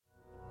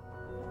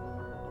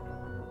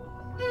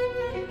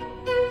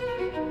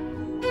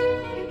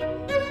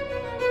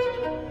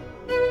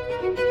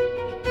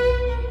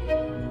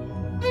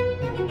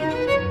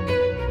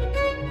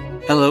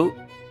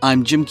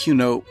I'm Jim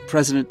Cuno,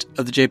 president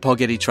of the J. Paul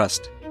Getty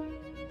Trust.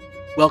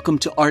 Welcome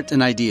to Art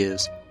and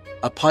Ideas,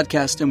 a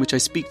podcast in which I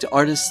speak to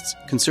artists,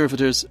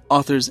 conservators,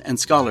 authors, and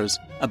scholars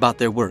about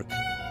their work.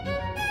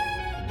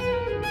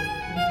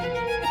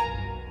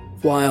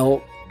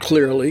 While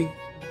clearly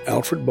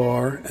Alfred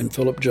Barr and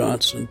Philip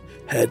Johnson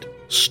had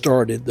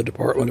started the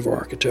Department of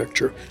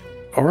Architecture,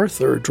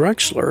 Arthur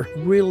Drexler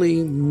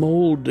really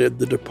molded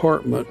the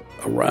department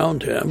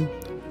around him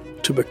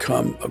to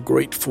become a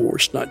great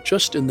force, not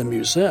just in the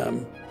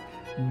museum,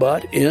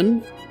 but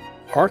in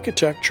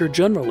architecture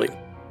generally.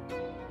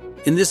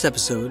 In this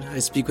episode, I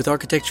speak with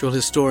architectural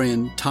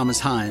historian Thomas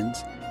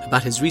Hines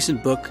about his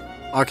recent book,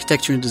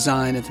 Architecture and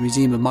Design at the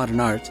Museum of Modern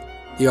Art,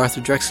 The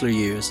Arthur Drexler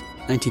Years,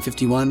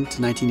 1951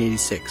 to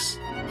 1986.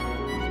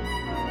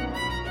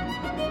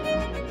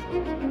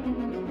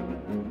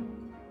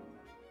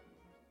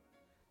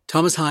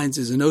 Thomas Hines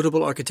is a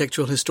notable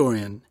architectural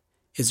historian.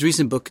 His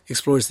recent book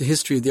explores the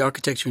history of the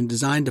Architecture and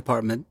Design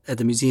Department at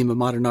the Museum of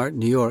Modern Art in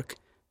New York,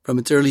 from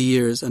its early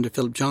years under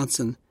Philip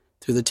Johnson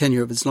through the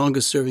tenure of its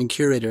longest-serving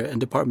curator and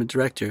department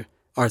director,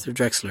 Arthur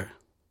Drexler.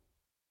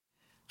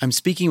 I'm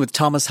speaking with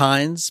Thomas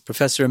Hines,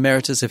 Professor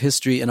Emeritus of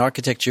History and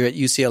Architecture at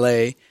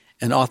UCLA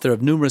and author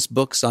of numerous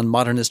books on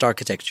modernist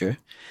architecture.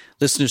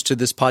 Listeners to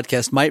this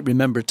podcast might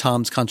remember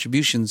Tom's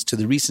contributions to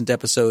the recent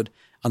episode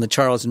on the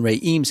Charles and Ray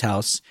Eames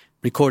house,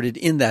 recorded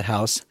in that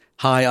house,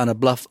 high on a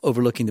bluff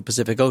overlooking the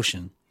Pacific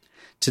Ocean.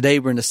 Today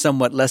we're in a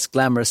somewhat less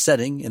glamorous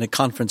setting in a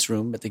conference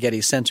room at the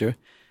Getty Center,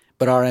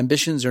 but our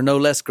ambitions are no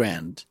less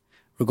grand.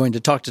 We're going to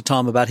talk to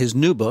Tom about his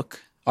new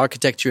book,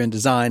 Architecture and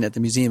Design at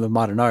the Museum of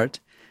Modern Art,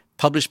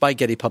 published by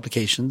Getty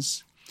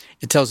Publications.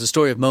 It tells the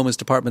story of MoMA's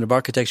Department of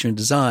Architecture and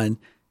Design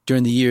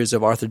during the years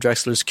of Arthur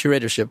Drexler's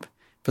curatorship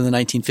from the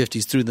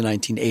 1950s through the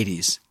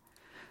 1980s.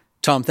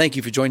 Tom, thank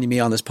you for joining me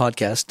on this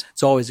podcast.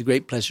 It's always a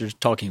great pleasure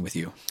talking with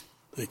you.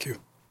 Thank you.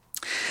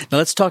 Now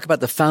let's talk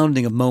about the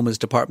founding of MoMA's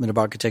Department of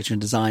Architecture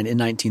and Design in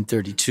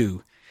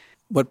 1932.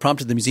 What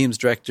prompted the museum's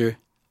director,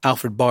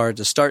 Alfred Barr,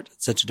 to start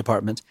such a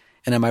department?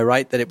 And am I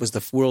right that it was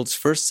the world's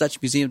first such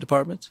museum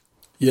department?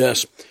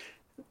 Yes,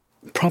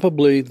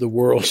 probably the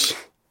world's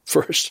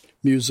first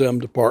museum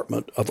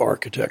department of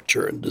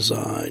architecture and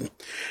design.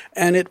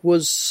 And it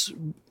was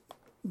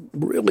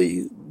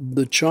really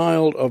the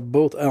child of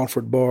both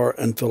Alfred Barr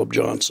and Philip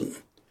Johnson.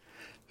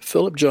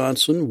 Philip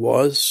Johnson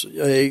was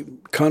a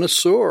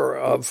connoisseur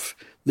of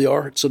the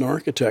arts and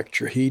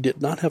architecture. He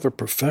did not have a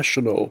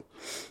professional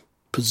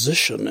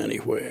position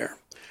anywhere.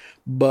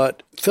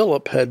 But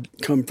Philip had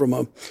come from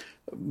a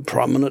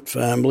prominent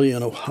family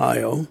in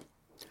Ohio.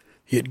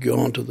 He had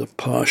gone to the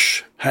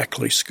posh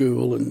Hackley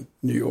School in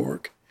New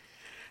York.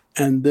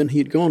 And then he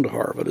had gone to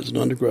Harvard as an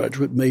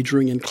undergraduate,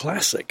 majoring in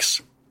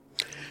classics.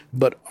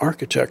 But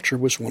architecture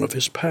was one of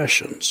his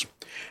passions.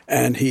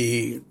 And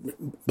he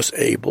was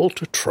able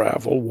to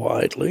travel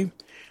widely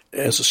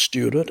as a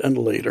student and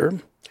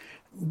later,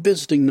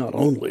 visiting not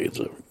only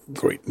the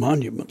great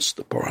monuments,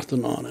 the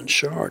Parthenon and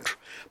Chartres,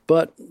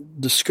 but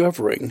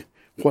discovering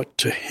what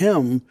to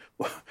him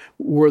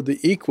were the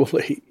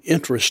equally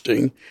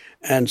interesting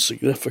and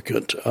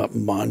significant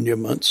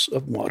monuments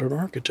of modern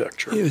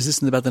architecture. Was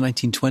this in about the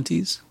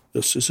 1920s?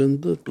 This is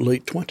in the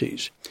late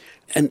 20s.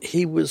 And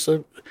he was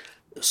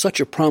such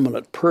a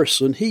prominent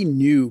person. He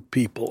knew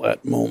people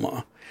at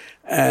MoMA,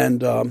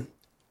 and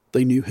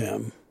they knew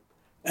him.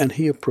 And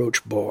he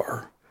approached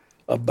Barr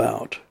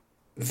about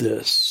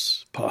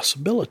this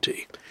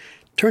possibility.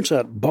 Turns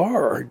out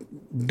Barr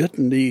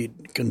didn't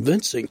need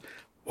convincing.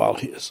 While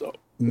his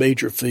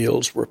major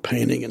fields were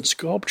painting and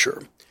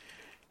sculpture,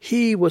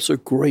 he was a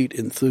great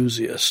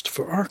enthusiast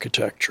for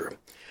architecture.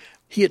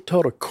 He had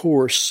taught a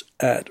course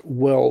at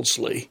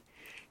Wellesley,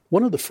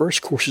 one of the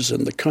first courses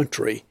in the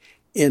country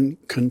in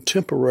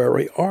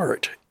contemporary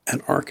art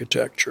and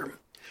architecture.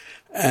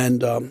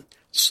 And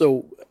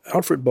so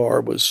Alfred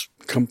Barr was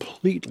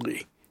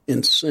completely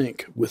in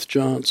sync with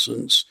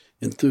Johnson's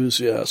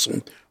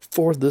enthusiasm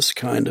for this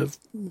kind of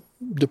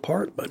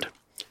department.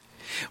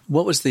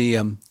 What was the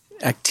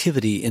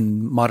activity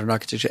in modern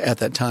architecture at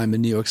that time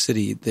in New York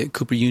City? The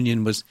Cooper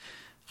Union was,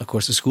 of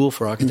course, a school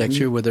for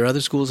architecture. Mm-hmm. Were there other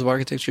schools of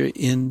architecture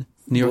in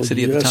New York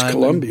City at the time? Yes,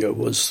 Columbia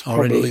was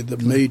probably the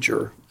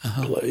major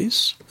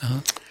place.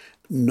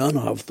 None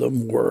of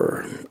them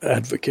were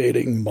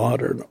advocating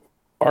modern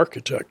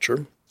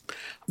architecture,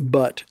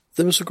 but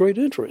there was a great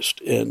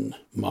interest in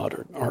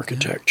modern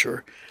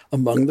architecture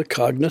among the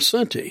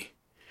cognoscenti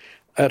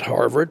at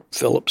Harvard,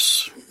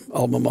 Philip's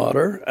alma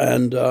mater,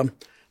 and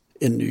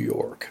in New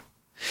York.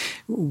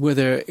 Were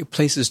there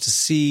places to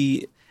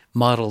see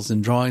models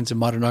and drawings of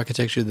modern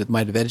architecture that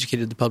might have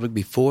educated the public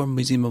before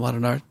Museum of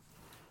Modern Art?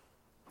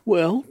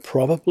 Well,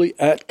 probably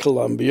at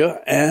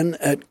Columbia and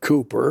at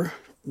Cooper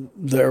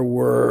there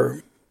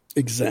were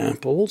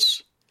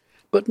examples,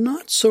 but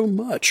not so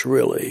much,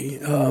 really.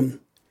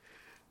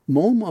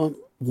 MoMA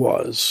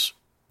was,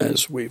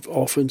 as we've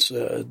often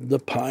said, the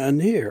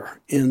pioneer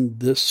in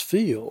this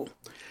field.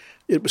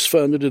 It was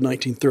founded in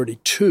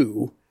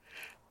 1932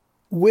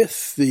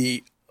 with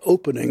the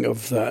opening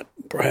of that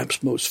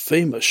perhaps most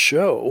famous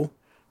show,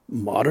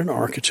 Modern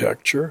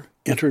Architecture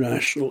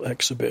International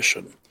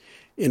Exhibition,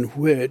 in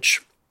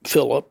which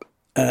Philip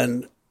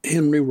and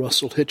Henry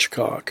Russell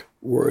Hitchcock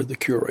were the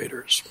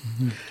curators.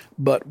 Mm-hmm.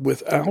 But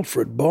with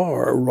Alfred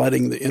Barr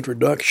writing the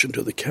introduction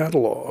to the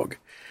catalog,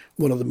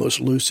 one of the most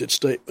lucid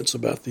statements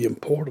about the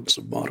importance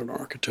of modern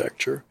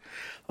architecture.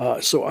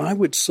 So I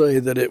would say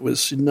that it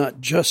was not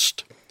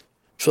just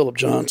Philip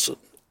Johnson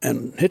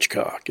and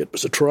Hitchcock. It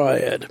was a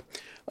triad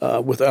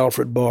with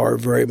Alfred Barr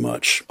very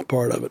much a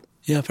part of it.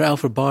 Yeah, for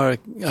Alfred Barr,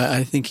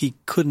 I think he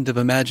couldn't have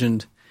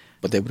imagined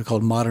what they would have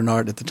called modern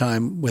art at the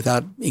time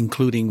without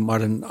including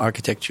modern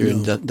architecture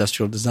and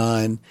industrial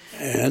design.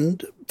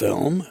 And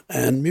film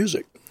and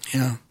music.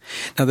 Yeah.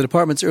 Now, the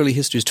department's early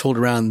history is told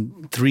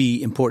around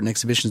three important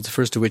exhibitions, the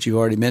first of which you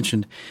already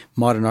mentioned,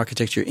 Modern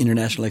Architecture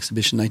International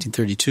Exhibition,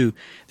 1932.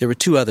 There were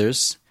two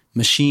others,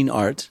 Machine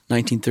Art,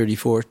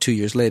 1934, 2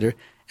 years later,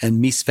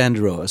 and Mies van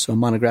der Rohe, so a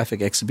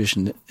monographic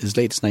exhibition as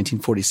late as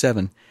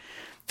 1947.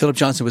 Philip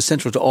Johnson was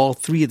central to all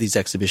three of these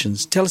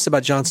exhibitions. Tell us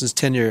about Johnson's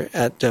tenure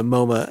at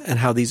MoMA and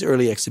how these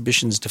early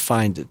exhibitions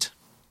defined it.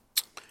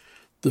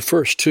 The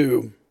first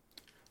two,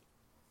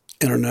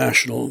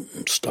 International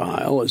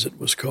Style, as it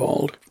was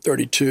called,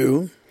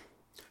 32,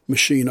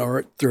 Machine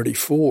Art,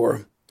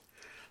 34,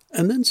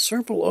 and then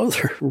several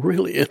other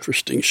really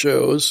interesting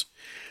shows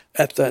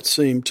at that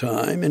same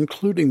time,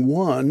 including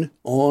one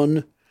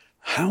on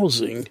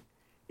housing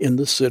in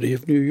the city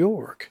of New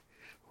York,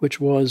 which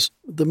was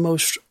the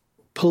most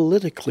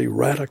politically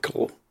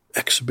radical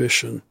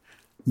exhibition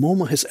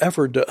MoMA has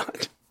ever done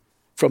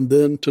from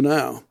then to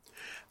now,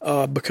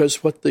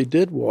 because what they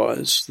did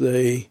was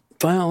they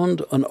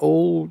found an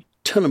old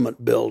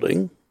tenement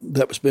building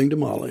that was being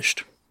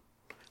demolished,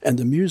 and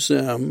the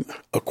museum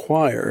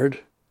acquired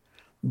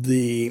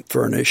the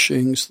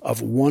furnishings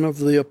of one of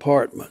the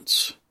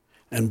apartments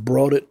and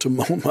brought it to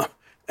MoMA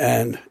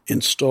and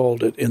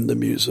installed it in the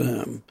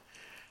museum.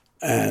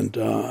 And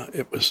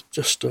it was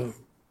just a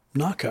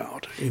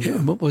knockout. Yeah,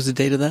 what was the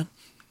date of that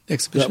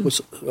exhibition? That was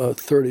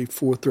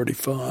 34,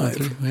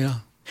 35. Yeah.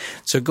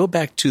 So go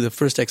back to the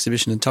first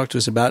exhibition and talk to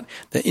us about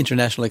the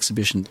international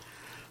exhibition.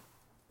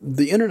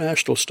 The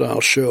International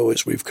Style Show,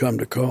 as we've come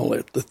to call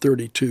it, the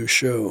 32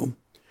 show,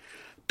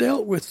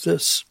 dealt with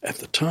this, at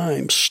the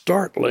time,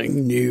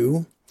 startling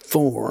new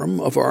form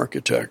of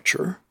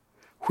architecture,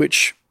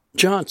 which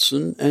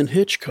Johnson and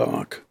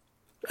Hitchcock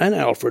and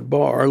Alfred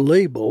Barr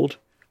labeled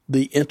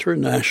the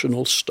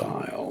international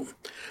style,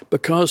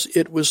 because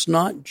it was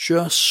not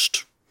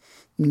just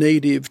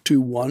native to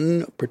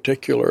one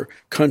particular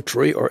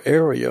country or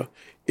area.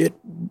 It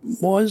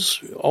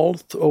was all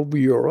over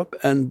Europe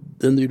and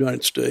then the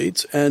United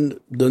States and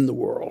then the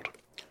world.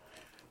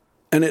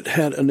 And it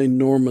had an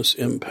enormous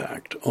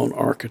impact on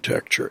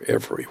architecture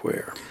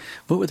everywhere.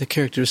 What were the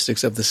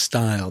characteristics of the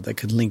style that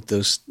could link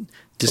those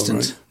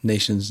distant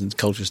nations and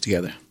cultures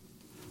together?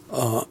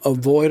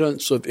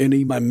 Avoidance of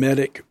any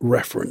mimetic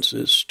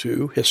references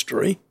to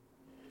history,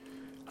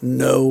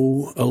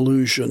 no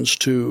allusions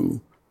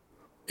to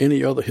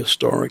any other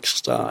historic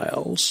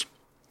styles.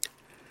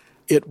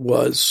 It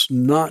was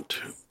not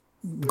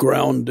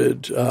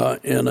grounded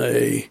in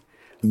a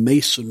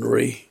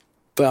masonry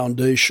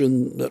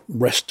foundation that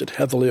rested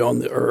heavily on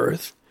the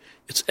earth.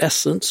 Its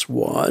essence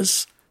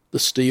was the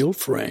steel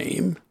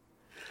frame,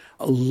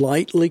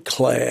 lightly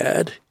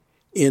clad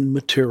in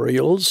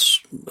materials,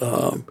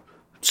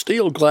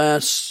 steel,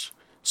 glass,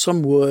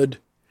 some wood,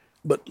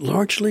 but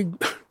largely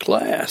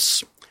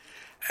glass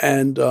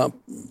and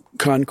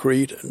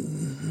concrete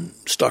and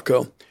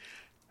stucco.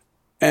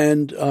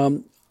 And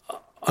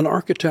an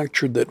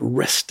architecture that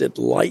rested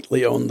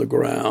lightly on the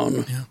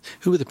ground. Yeah.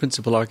 Who were the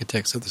principal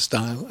architects of the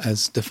style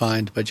as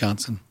defined by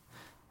Johnson?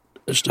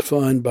 As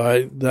defined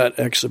by that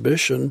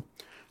exhibition,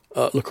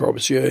 Le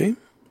Corbusier,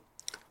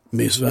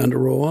 Mies van der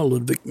Rohe,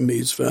 Ludwig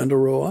Mies van der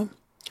Rohe,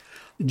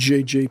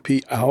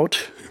 J.J.P. Out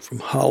from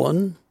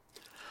Holland,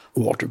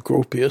 Walter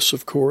Gropius,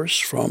 of course,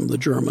 from the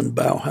German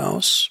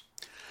Bauhaus,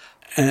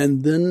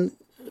 and then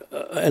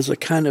as a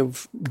kind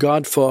of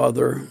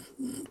godfather,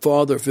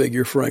 father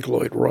figure, Frank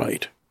Lloyd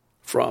Wright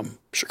from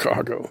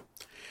Chicago.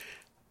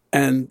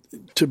 And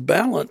to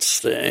balance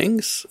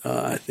things,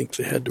 I think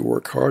they had to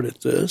work hard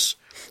at this,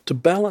 to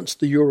balance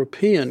the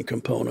European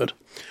component,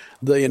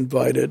 they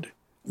invited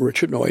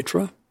Richard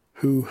Neutra,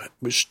 who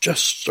was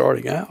just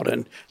starting out,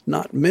 and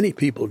not many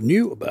people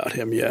knew about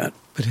him yet.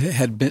 But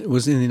he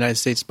was in the United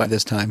States by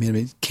this time.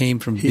 He came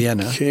from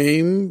Vienna. He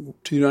came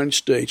to the United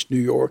States, New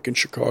York and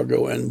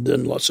Chicago, and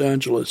then Los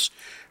Angeles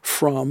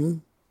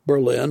from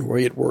Berlin, where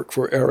he had worked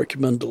for Erich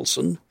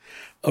Mendelsohn.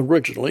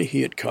 Originally,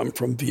 he had come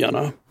from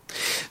Vienna.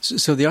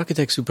 So the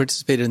architects who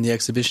participated in the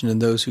exhibition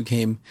and those who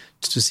came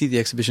to see the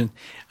exhibition,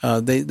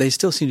 they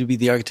still seem to be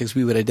the architects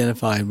we would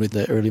identify with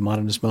the early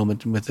modernist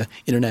moment and with the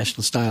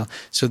international style.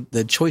 So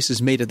the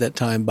choices made at that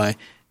time by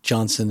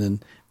Johnson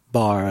and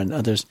Barr and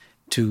others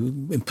to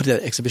put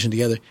that exhibition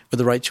together were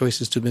the right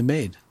choices to have been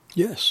made.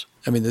 Yes.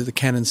 I mean, the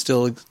canon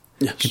still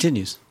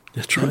continues.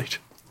 That's right.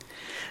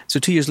 So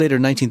 2 years later,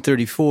 in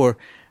 1934,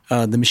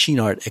 the Machine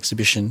Art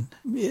exhibition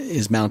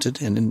is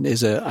mounted and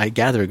is, I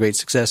gather, a great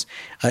success.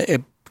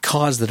 It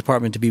caused the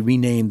department to be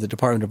renamed the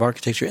Department of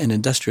Architecture and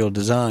Industrial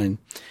Design.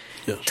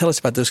 Yes. Tell us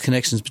about those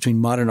connections between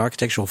modern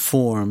architectural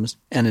forms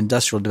and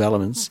industrial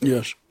developments.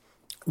 Yes.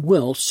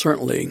 Well,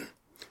 certainly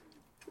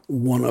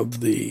one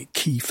of the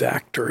key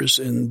factors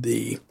in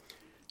the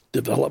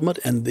development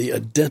and the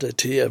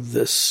identity of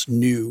this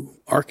new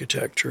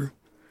architecture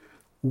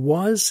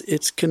was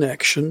its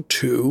connection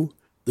to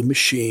the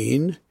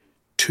machine,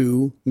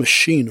 to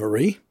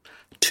machinery,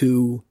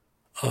 to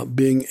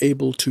being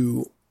able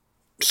to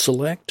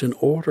select and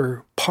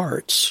order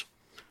parts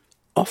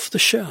off the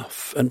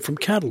shelf and from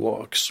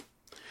catalogs,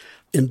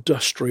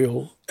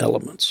 industrial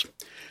elements.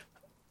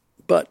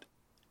 But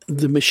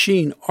the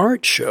Machine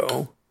Art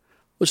Show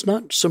was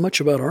not so much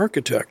about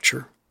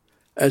architecture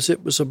as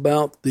it was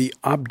about the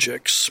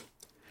objects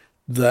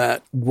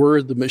that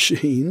were the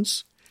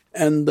machines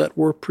and that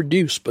were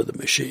produced by the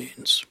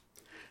machines.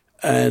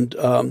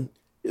 And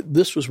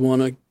this was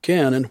one,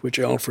 again, in which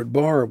Alfred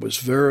Barr was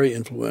very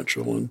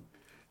influential. And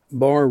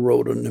Barr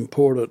wrote an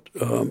important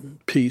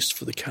piece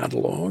for the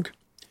catalog.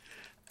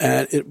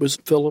 And it was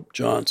Philip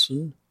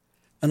Johnson,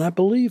 and I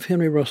believe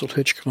Henry Russell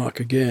Hitchcock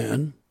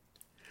again.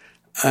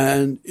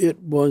 And it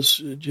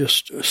was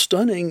just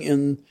stunning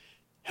in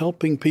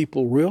helping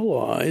people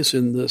realize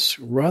in this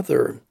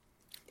rather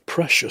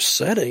precious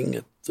setting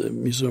at the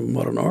Museum of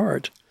Modern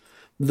Art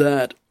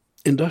that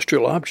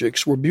industrial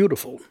objects were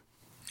beautiful.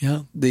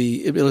 Yeah,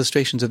 the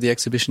illustrations of the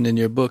exhibition in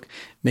your book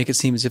make it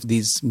seem as if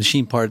these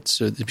machine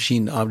parts or the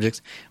machine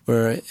objects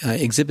were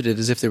exhibited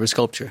as if they were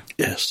sculpture.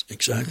 Yes,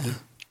 exactly. Yeah.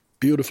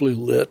 Beautifully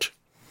lit.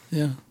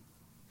 Yeah.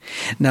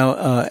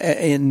 Now,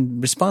 in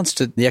response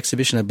to the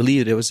exhibition, I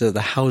believe it was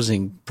the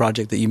housing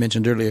project that you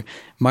mentioned earlier,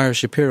 Meyer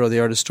Shapiro,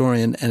 the art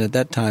historian, and at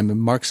that time a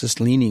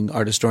Marxist-leaning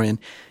art historian,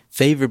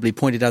 favorably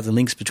pointed out the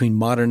links between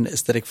modern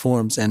aesthetic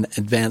forms and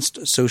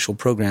advanced social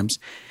programs,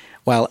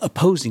 while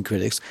opposing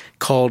critics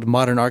called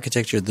modern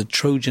architecture the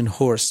Trojan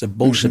horse of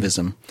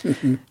Bolshevism.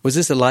 Mm-hmm. Was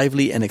this a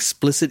lively and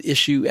explicit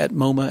issue at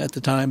MoMA at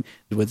the time?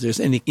 Was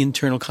there any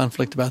internal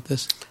conflict about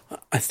this?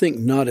 I think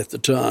not at the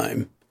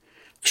time.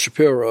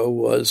 Shapiro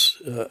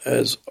was,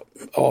 as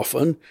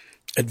often,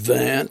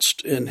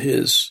 advanced in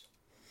his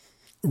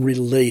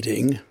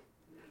relating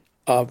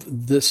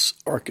of this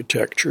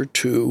architecture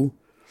to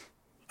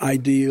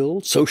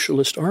ideal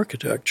socialist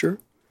architecture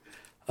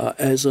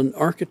as an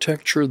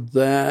architecture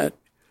that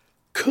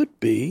could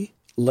be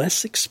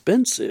less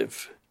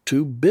expensive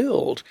to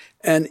build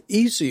and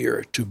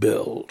easier to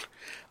build,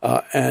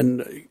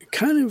 and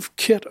kind of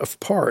kit of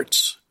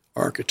parts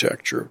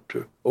architecture,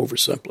 to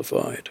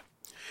oversimplify it.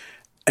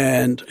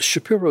 And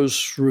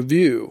Shapiro's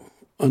review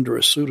under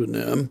a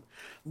pseudonym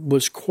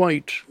was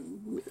quite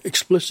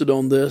explicit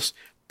on this,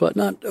 but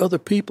not other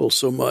people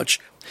so much.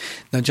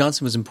 Now,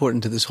 Johnson was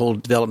important to this whole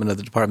development of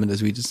the department,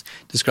 as we just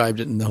described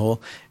it, and the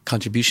whole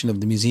contribution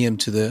of the museum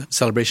to the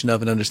celebration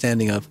of and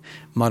understanding of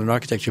modern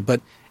architecture.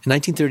 But in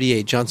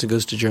 1938, Johnson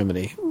goes to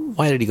Germany.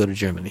 Why did he go to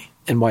Germany,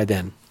 and why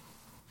then?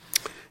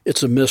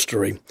 It's a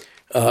mystery.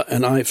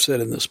 And I've said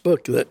in this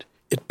book that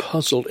it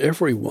puzzled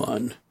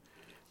everyone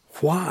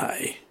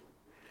why,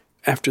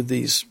 after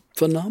these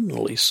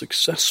phenomenally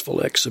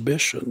successful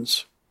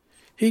exhibitions,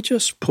 he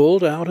just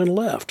pulled out and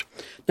left.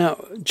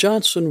 Now,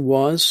 Johnson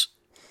was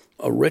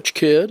a rich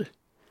kid,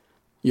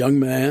 young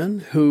man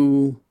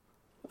who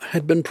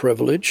had been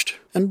privileged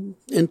and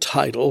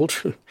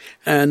entitled,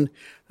 and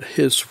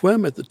his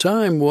whim at the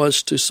time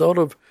was to sort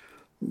of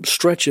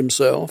stretch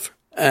himself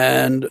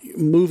and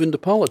move into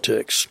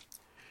politics.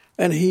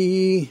 And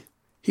he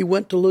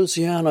went to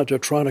Louisiana to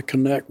try to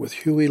connect with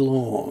Huey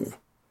Long,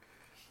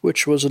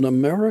 which was an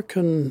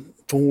American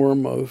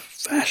form of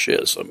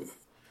fascism.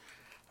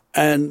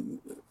 And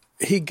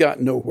he got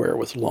nowhere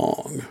with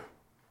Long.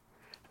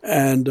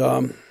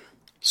 And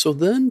so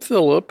then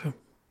Philip,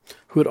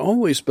 who had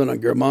always been a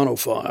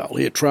Germanophile,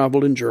 he had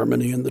traveled in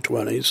Germany in the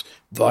 1920s,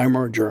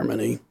 Weimar,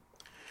 Germany.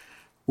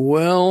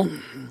 Well,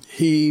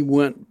 he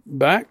went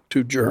back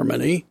to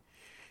Germany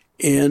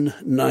in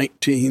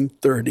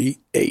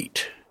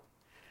 1938.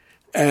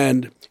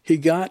 And he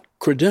got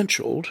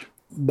credentialed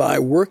by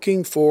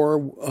working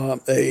for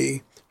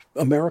a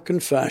American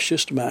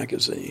fascist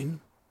magazine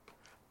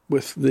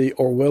with the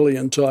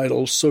Orwellian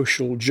title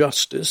Social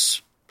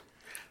Justice.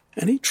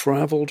 And he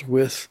traveled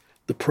with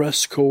the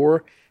press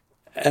corps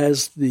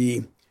as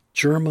the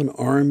German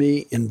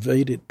army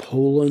invaded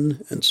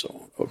Poland and so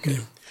on. Okay. Yeah.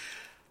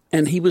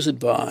 And he was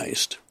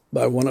advised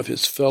by one of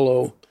his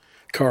fellow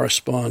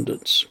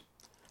correspondents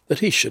that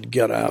he should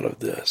get out of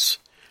this.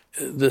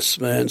 This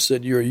man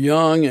said, "You're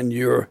young and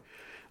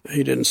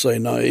he didn't say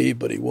naive,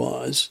 but he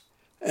was.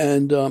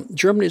 And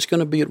Germany is going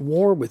to be at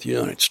war with the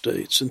United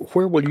States. And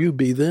where will you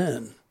be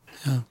then?"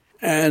 Yeah.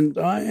 And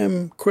I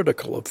am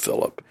critical of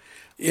Philip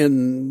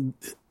in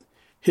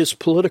his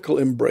political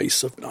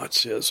embrace of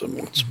Nazism,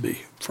 let's be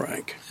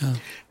frank. Yeah.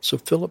 So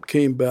Philip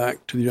came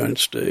back to the United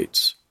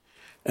States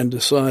and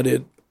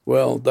decided,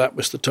 well, that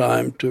was the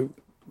time to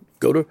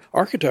go to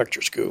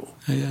architecture school,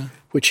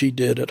 which he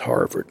did at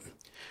Harvard.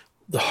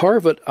 The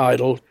Harvard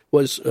idyll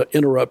was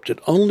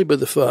interrupted only by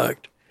the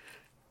fact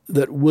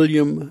that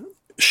William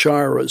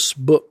Shira's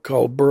book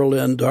called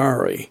Berlin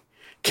Diary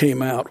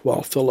came out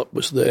while Philip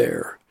was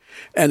there.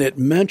 And it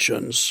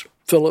mentions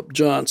Philip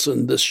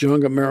Johnson, this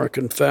young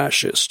American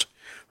fascist,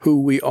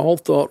 who we all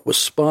thought was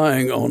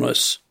spying on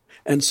us.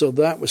 And so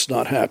that was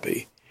not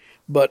happy.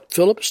 But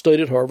Philip stayed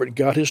at Harvard,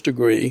 got his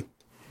degree.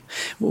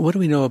 What do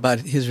we know about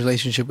his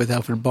relationship with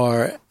Alfred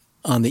Barr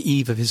on the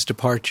eve of his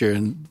departure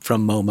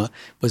from MoMA?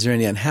 Was there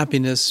any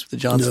unhappiness that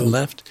Johnson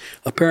left?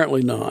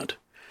 Apparently not.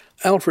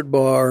 Alfred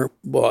Barr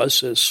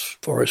was, as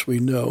far as we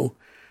know,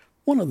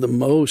 one of the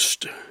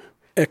most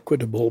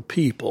equitable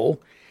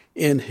people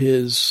in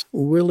his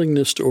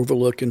willingness to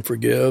overlook and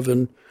forgive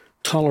and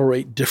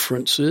tolerate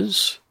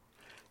differences.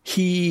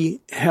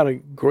 He had a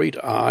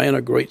great eye and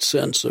a great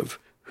sense of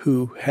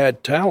who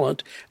had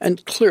talent,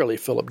 and clearly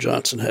Philip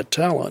Johnson had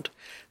talent.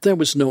 There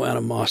was no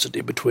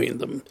animosity between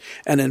them.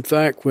 And in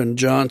fact, when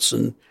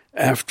Johnson,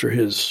 after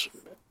his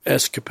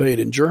escapade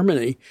in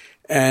Germany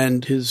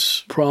and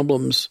his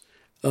problems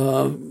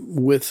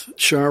with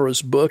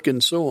Shira's book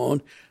and so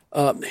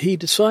on, he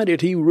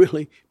decided he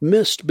really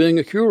missed being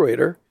a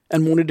curator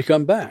and wanted to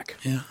come back.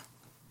 Yeah.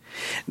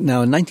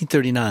 Now, in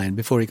 1939,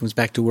 before he comes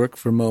back to work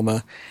for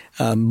MoMA,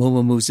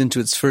 MoMA moves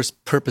into its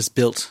first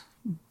purpose-built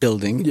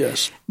building.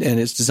 Yes. And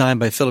it's designed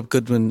by Philip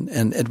Goodwin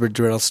and Edward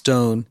Durrell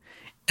Stone.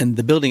 And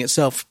the building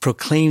itself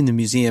proclaimed the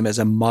museum as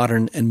a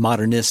modern and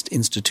modernist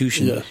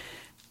institution. Yes.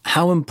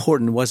 How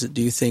important was it,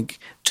 do you think,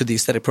 to the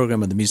aesthetic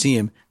program of the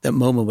museum that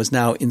MoMA was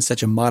now in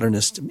such a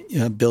modernist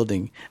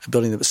building, a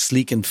building that was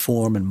sleek in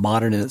form and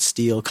modern in its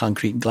steel,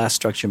 concrete, and glass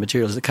structure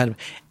materials that kind of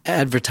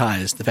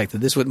advertised the fact that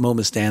this is what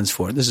MoMA stands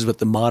for. This is what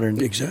the modern,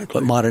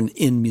 what modern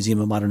in Museum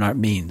of Modern Art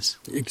means.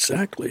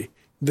 Exactly.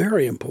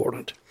 Very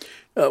important.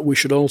 We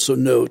should also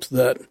note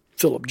that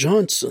Philip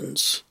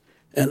Johnson's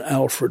and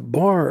Alfred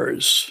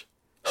Barr's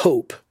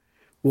hope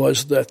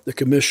was that the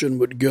commission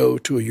would go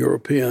to a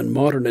European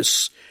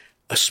modernist.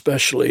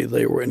 Especially,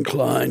 they were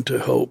inclined to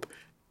hope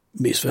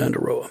Mies van der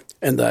Rohe,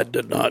 and that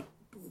did not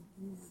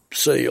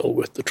sail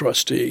with the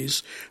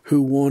trustees,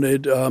 who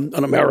wanted an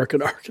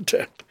American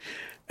architect.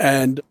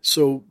 And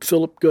so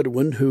Philip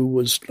Goodwin, who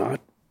was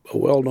not a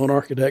well-known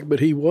architect, but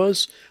he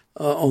was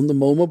on the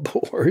MoMA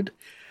board,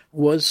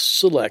 was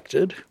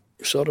selected,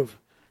 sort of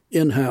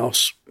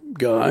in-house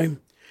guy,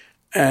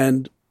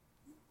 and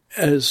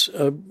as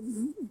a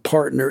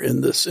partner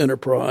in this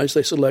enterprise,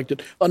 they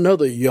selected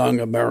another young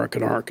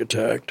American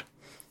architect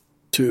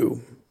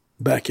to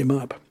back him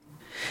up.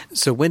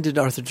 So when did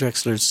Arthur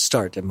Drexler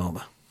start at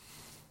MoMA?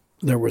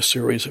 There were a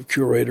series of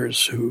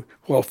curators who,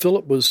 while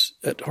Philip was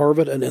at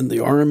Harvard and in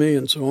the Army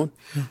and so on,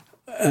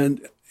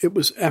 and it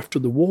was after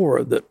the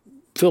war that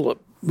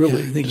Philip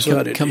really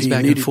decided he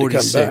needed to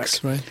come back.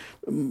 Right?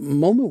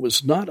 MoMA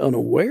was not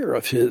unaware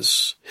of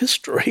his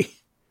history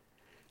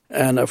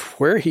and of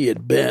where he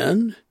had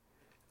been,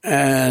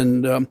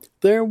 and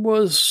there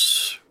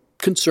was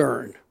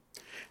concern.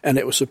 And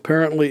it was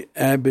apparently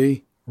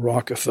Abby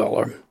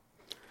Rockefeller,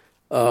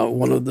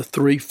 one of the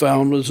three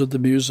founders of the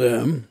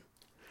museum,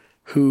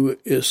 who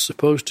is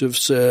supposed to have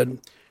said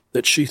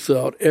that she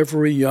thought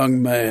every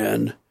young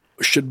man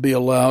should be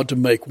allowed to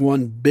make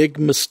one big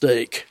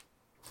mistake.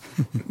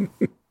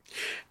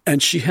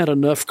 And she had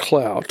enough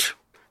clout,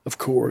 of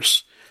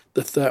course,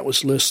 that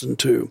was listened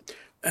to.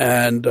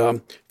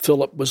 And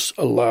Philip was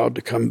allowed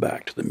to come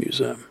back to the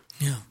museum.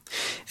 Yeah.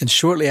 And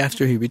shortly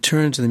after he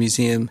returned to the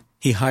museum,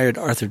 he hired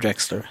Arthur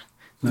Drexler.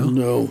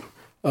 No.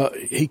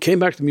 He came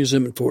back to the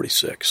museum in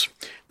 1946.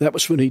 That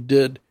was when he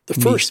did the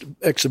first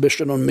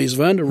exhibition on Mies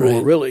van der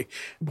Rohe, really,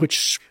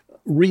 which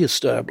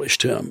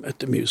reestablished him at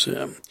the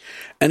museum.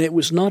 And it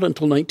was not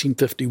until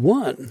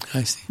 1951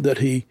 that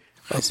he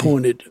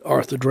appointed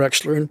Arthur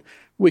Drexler. And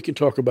we can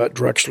talk about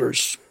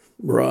Drexler's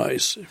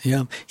rise.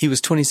 Yeah. He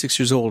was 26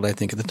 years old, I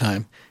think, at the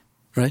time,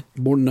 right?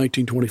 Born in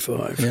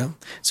 1925. Yeah.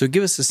 So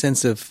give us a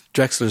sense of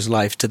Drexler's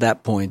life to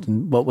that point,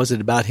 and what was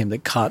it about him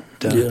that caught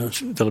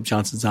Philip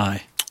Johnson's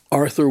eye?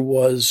 Arthur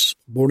was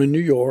born in New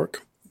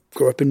York,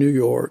 grew up in New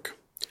York,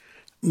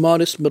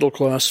 modest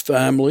middle-class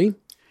family.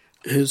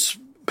 His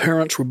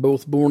parents were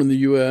both born in the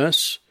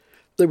U.S.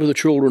 They were the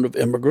children of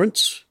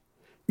immigrants,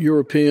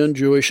 European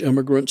Jewish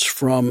immigrants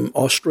from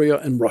Austria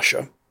and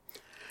Russia.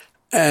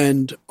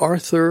 And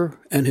Arthur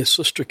and his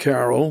sister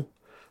Carol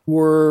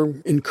were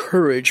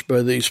encouraged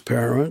by these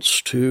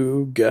parents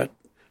to get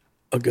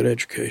a good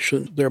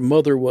education. Their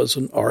mother was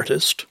an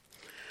artist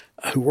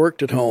who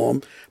worked at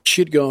home.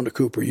 She'd gone to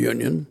Cooper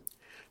Union,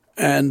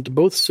 and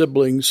both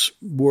siblings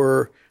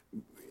were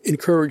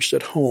encouraged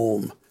at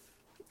home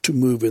to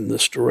move in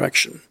this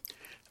direction.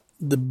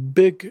 The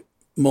big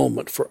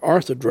moment for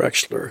Arthur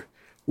Drexler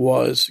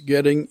was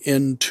getting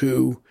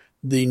into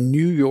the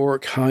New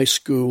York High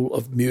School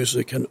of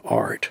Music and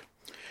Art,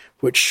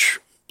 which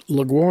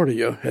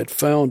LaGuardia had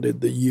founded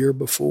the year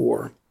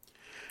before.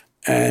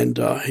 And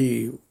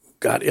he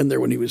got in there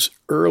when he was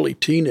early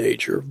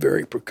teenager,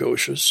 very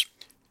precocious.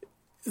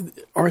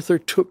 Arthur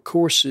took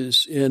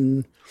courses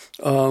in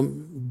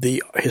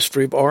the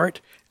history of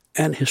art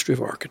and history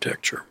of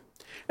architecture.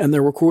 And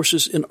there were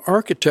courses in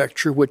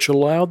architecture which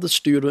allowed the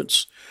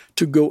students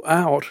to go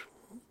out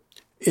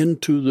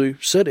into the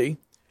city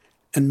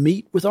and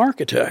meet with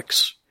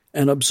architects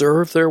and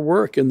observe their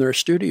work in their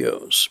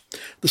studios.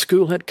 The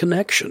school had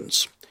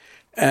connections.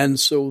 And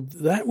so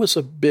that was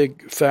a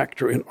big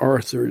factor in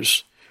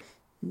Arthur's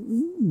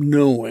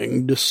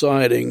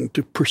deciding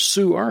to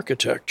pursue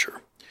architecture.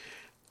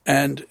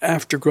 And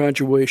after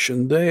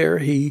graduation there,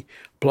 he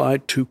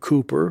applied to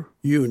Cooper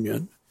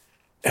Union,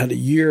 had a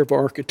year of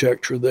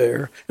architecture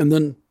there, and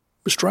then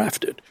was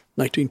drafted,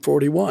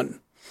 1941.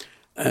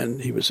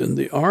 And he was in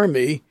the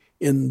Army,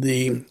 in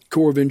the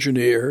Corps of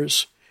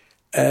Engineers,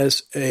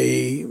 as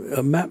a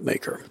map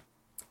maker,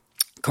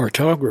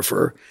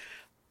 cartographer,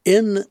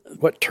 in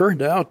what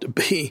turned out to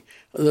be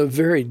the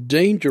very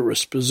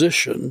dangerous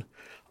position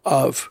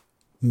of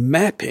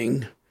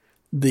mapping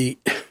the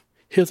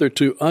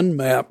hitherto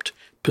unmapped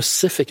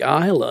Pacific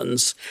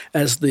Islands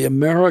as the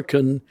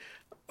American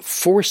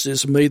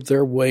forces made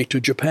their way to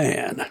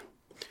Japan.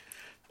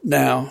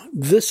 Now,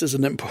 this is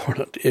an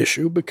important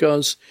issue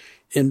because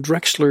in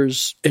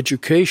Drexler's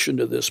education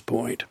to this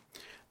point,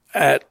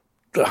 at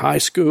the high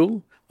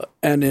school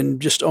and in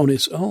just on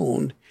his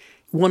own,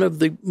 one of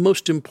the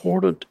most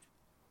important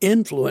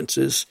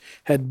influences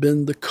had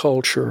been the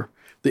culture,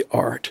 the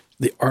art,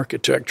 the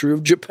architecture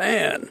of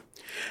Japan.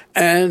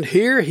 And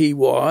here he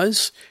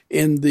was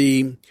in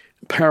the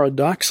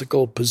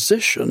paradoxical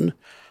position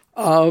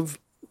of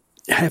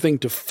having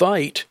to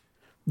fight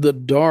the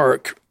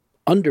dark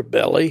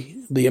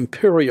underbelly, the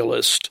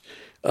imperialist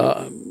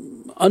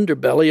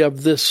underbelly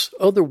of this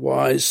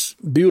otherwise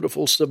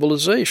beautiful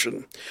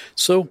civilization.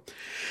 So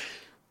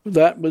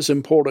that was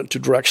important to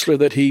Drexler,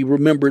 that he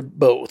remembered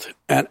both.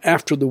 And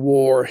after the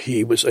war,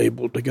 he was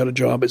able to get a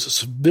job as a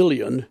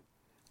civilian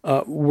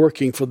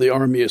working for the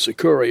Army as a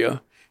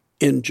courier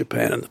in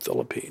Japan and the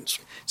Philippines.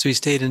 So he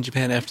stayed in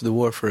Japan after the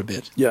war for a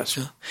bit. Yes.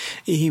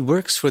 He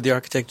works for the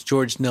architect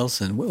George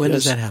Nelson. When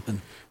does that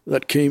happen?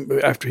 That came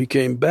after he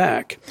came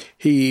back.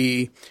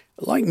 He,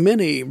 like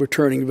many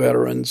returning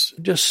veterans,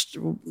 just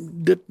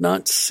did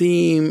not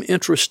seem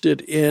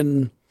interested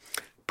in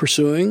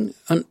pursuing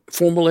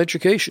formal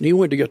education. He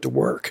wanted to get to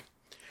work.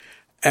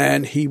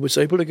 And he was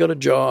able to get a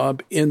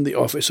job in the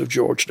office of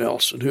George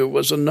Nelson, who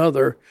was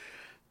another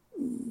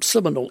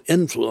seminal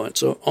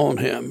influence on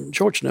him.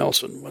 George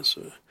Nelson was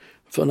a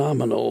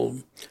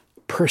phenomenal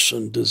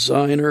person,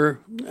 designer,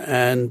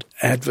 and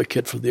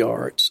advocate for the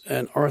arts.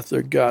 And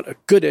Arthur got a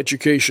good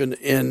education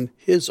in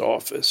his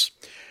office.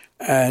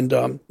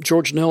 And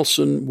George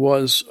Nelson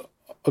was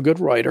a good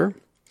writer,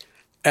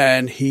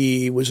 and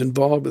he was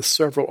involved with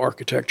several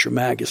architecture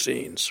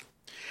magazines.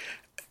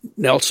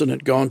 Nelson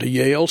had gone to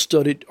Yale,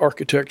 studied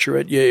architecture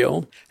at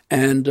Yale,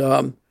 and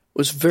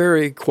was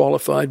very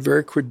qualified,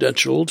 very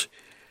credentialed,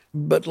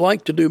 but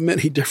liked to do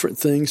many different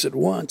things at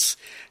once,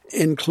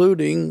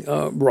 including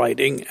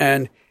writing.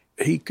 And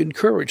he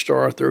encouraged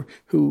Arthur,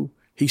 who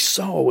he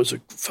saw was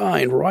a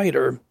fine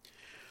writer,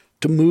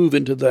 to move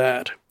into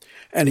that.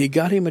 And he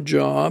got him a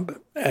job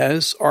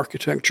as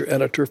architecture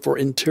editor for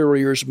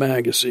Interiors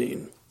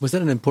magazine. Was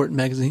that an important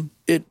magazine?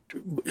 It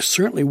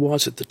certainly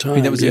was at the time. I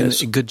mean, that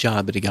was a good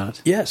job that he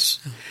got. Yes.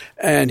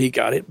 And he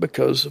got it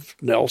because of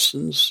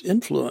Nelson's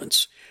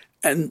influence.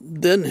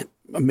 And then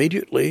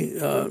immediately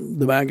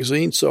the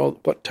magazine saw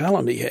what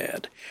talent he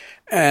had.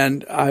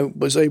 And I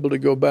was able to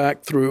go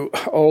back through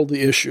all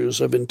the issues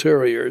of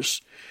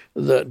Interiors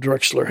that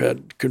Drexler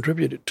had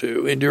contributed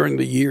to during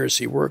the years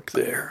he worked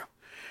there.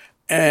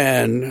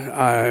 And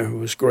I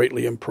was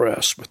greatly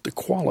impressed with the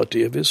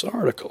quality of his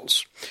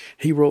articles.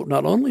 He wrote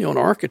not only on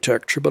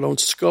architecture, but on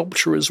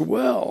sculpture as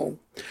well.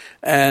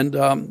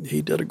 And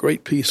he did a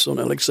great piece on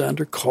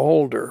Alexander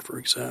Calder, for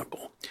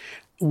example.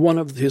 One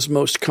of his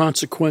most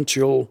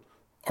consequential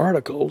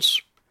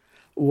articles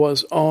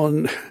was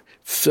on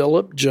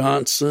Philip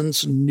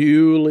Johnson's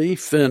newly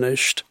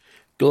finished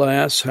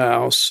glass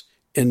house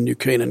in New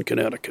Canaan,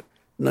 Connecticut,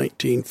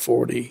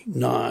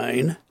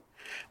 1949.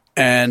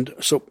 And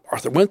so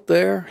Arthur went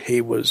there.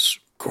 He was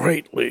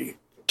greatly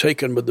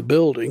taken with the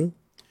building.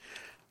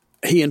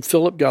 He and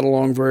Philip got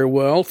along very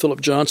well.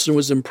 Philip Johnson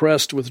was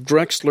impressed with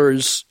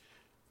Drexler's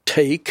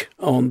take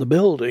on the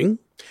building,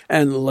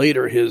 and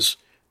later his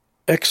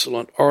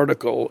excellent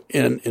article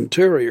in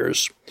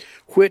Interiors,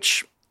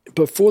 which,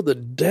 before the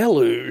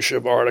deluge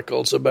of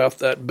articles about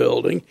that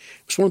building,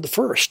 was one of the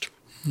first.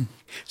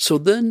 So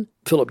then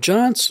Philip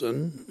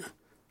Johnson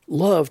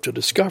loved to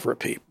discover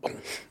people.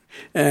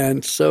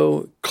 And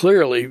so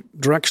clearly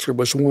Drexler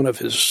was one of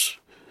his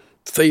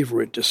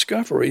favorite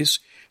discoveries,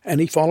 and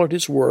he followed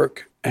his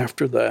work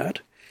after that.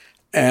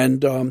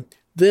 And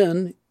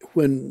then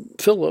when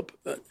Philip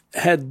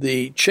had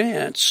the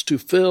chance to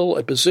fill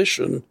a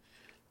position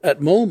at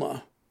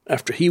MoMA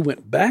after he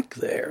went back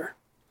there,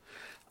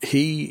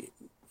 he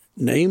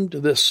named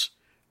this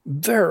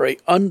very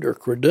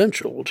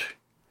under-credentialed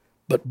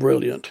but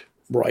brilliant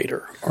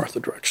writer, Arthur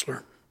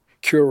Drexler,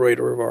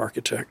 curator of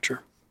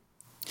architecture.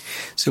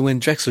 So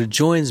when Drexler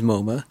joins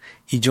MoMA,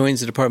 he joins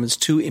the department's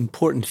two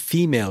important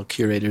female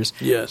curators,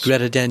 yes,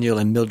 Greta Daniel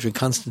and Mildred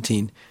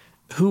Constantine,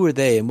 Who were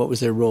they and what was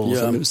their roles?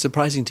 Yeah. I mean, it was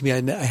surprising to me.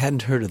 I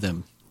hadn't heard of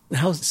them.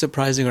 How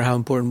surprising or how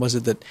important was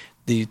it that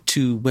the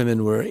two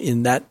women were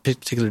in that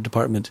particular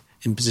department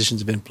in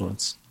positions of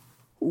influence?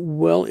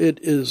 Well, it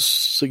is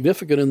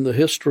significant in the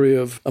history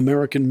of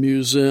American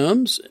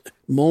museums.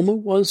 MoMA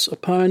was a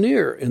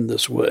pioneer in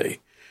this way.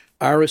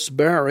 Iris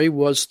Barry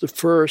was the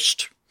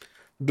first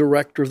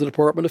director of the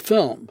Department of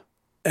Film.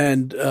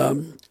 And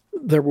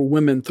there were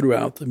women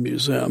throughout the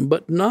museum,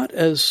 but not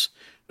as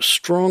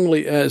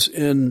strongly as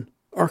in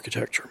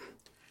architecture.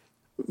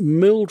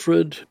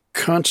 Mildred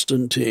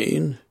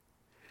Constantine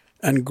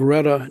and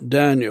Greta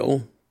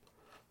Daniel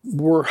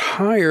were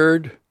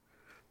hired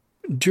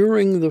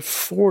during the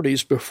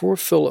 40s, before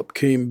Philip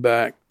came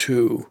back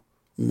to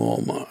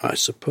MoMA, I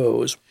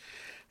suppose.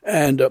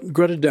 And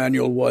Greta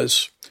Daniel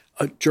was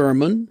a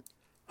German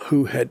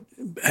who had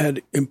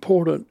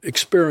important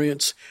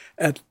experience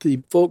at the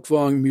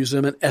Folkwang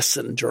Museum in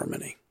Essen,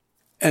 Germany.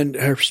 And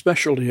her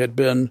specialty had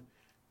been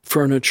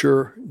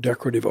furniture,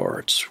 decorative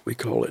arts, we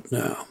call it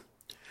now.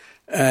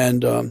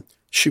 And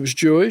she was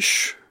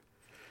Jewish,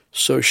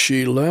 so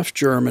she left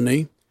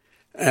Germany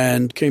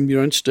and came to the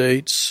United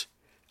States.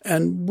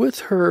 And with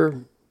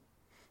her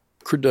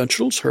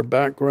credentials, her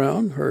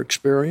background, her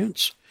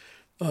experience,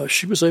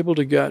 she was able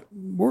to get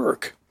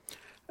work.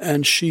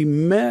 And she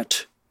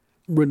met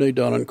René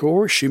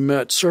Donencourt. She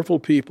met several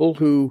people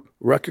who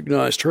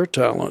recognized her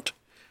talent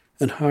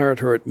and hired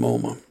her at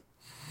MoMA.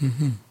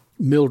 Mm-hmm.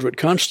 Mildred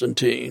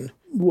Constantine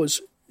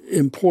was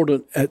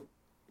important at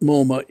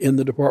MoMA in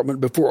the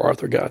department before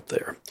Arthur got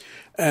there.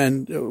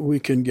 And we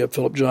can give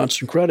Philip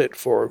Johnson credit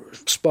for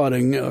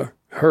spotting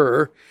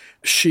her.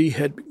 She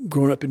had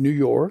grown up in New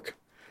York.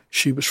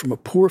 She was from a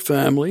poor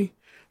family,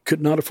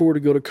 could not afford to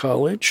go to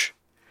college.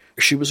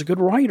 She was a good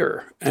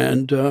writer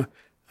and a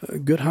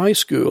good high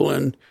school,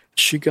 and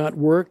she got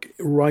work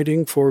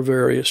writing for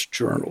various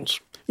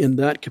journals. In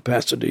that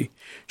capacity,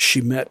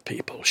 she met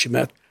people. She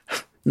met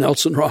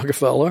Nelson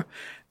Rockefeller,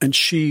 and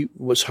she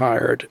was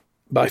hired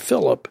by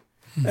Philip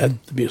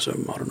at the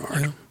Museum of Modern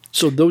Art. Yeah.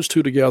 So those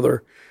two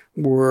together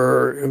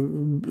were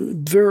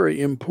very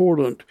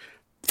important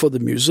for the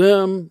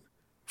museum,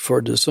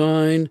 for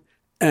design,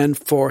 and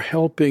for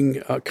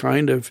helping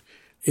kind of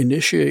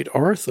initiate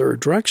Arthur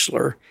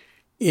Drexler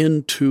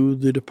into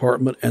the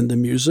department and the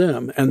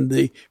museum. And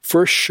the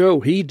first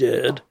show he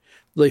did,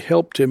 they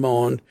helped him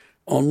on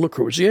Le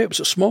Corbusier. It was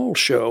a small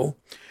show,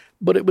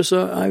 but it was,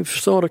 I've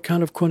thought, a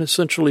kind of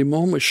quintessentially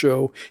MoMA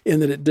show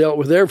in that it dealt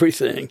with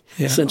everything.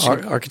 Yeah, since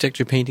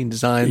architecture, painting,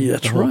 design, yeah,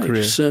 that's the whole right.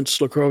 career.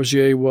 Since Le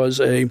Corbusier was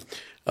an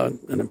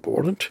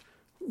important,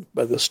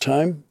 by this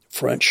time,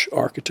 French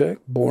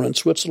architect born in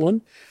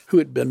Switzerland, who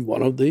had been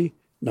one of the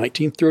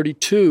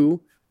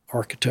 1932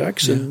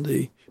 architects in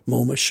the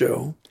MoMA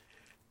show,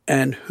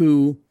 and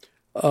who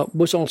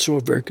was also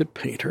a very good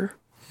painter,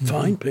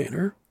 fine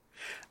painter,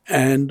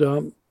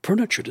 and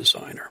furniture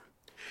designer.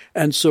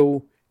 And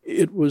so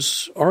it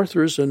was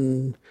Arthur's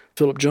and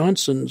Philip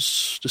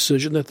Johnson's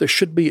decision that there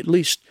should be at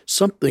least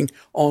something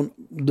on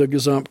the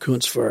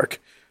Gesamtkunstwerk,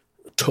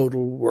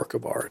 total work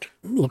of art.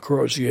 Le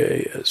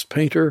Corbusier as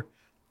painter,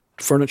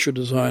 furniture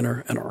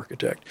designer, and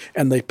architect.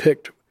 And they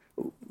picked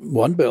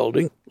one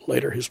building,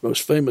 later his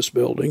most famous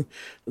building,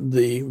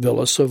 the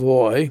Villa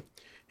Savoy,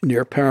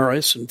 near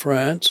Paris in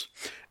France,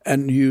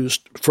 and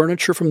used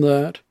furniture from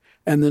that,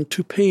 and then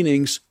two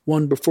paintings,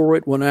 one before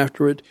it, one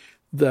after it,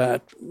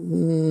 that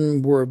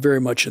were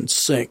very much in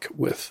sync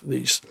with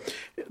these.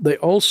 They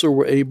also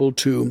were able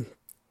to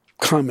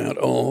comment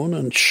on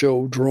and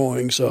show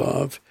drawings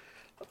of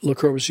Le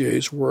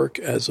Corbusier's work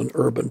as an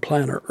urban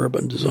planner,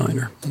 urban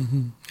designer.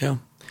 Mm-hmm. Yeah.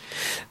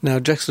 Now,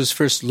 Drexler's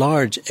first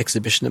large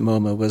exhibition at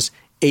MoMA was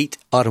 8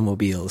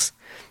 Automobiles.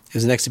 It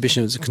was an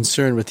exhibition that was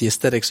concerned with the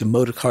aesthetics of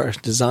motor car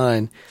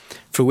design,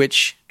 for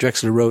which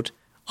Drexler wrote,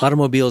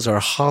 "Automobiles are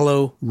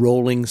hollow,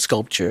 rolling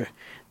sculpture.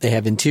 They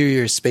have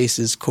interior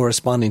spaces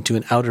corresponding to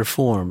an outer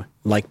form,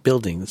 like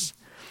buildings."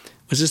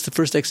 Was this the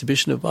first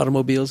exhibition of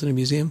automobiles in a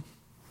museum?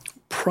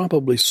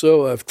 Probably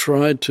so. I've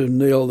tried to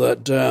nail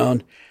that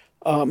down.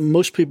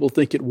 Most people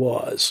think it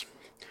was.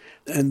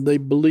 And they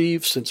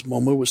believe, since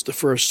MoMA was the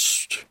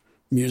first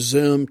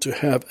museum to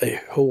have a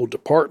whole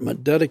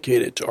department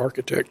dedicated to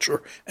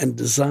architecture and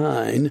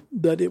design,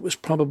 that it was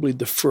probably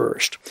the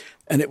first.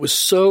 And it was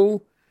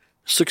so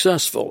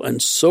successful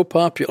and so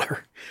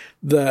popular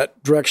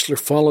that Drexler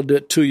followed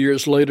it 2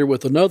 years later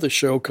with another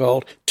show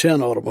called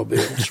 10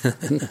 Automobiles.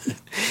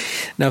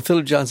 Now,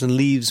 Philip Johnson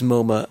leaves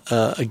MoMA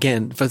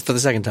again for the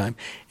second time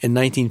in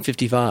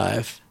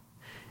 1955.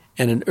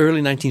 And in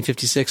early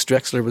 1956,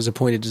 Drexler was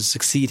appointed to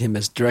succeed him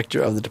as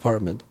director of the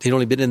department. He'd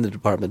only been in the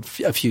department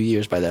a few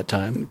years by that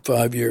time.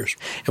 5 years.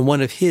 And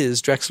one of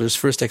Drexler's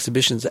first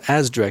exhibitions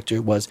as director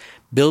was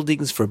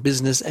Buildings for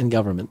Business and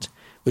Government,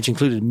 which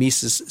included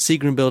Mises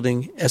Seagram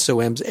Building,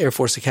 SOM's Air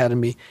Force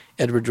Academy,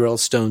 Edward Durrell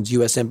Stone's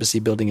U.S. Embassy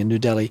Building in New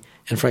Delhi,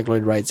 and Frank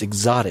Lloyd Wright's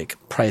exotic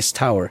Price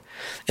Tower,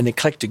 an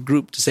eclectic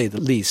group to say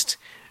the least.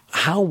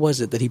 How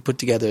was it that he put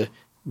together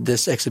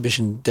this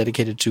exhibition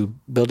dedicated to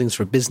buildings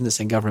for business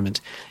and government,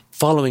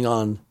 following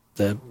on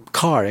the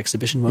car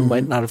exhibition, one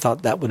might not have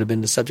thought that would have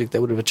been a subject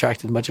that would have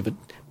attracted much of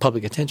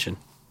public attention.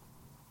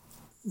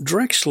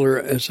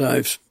 Drexler, as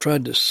I've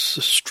tried to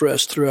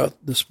stress throughout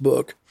this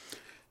book,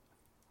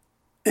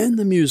 and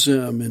the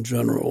museum in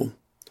general,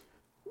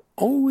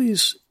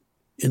 always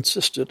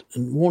insisted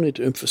and wanted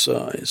to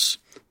emphasize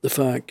the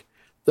fact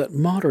that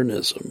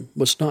modernism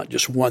was not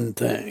just one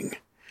thing.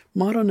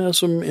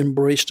 Modernism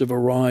embraced a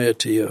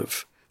variety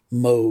of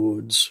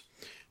modes.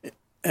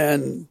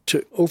 And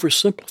to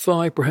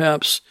oversimplify,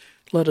 perhaps,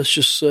 let us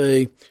just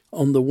say,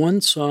 on the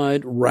one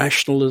side,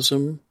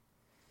 rationalism,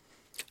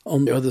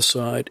 on the other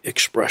side,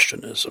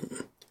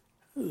 expressionism.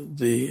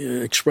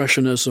 The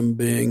expressionism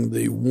being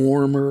the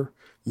warmer,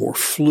 more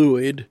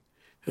fluid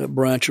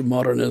branch of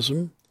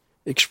modernism,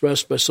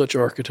 expressed by such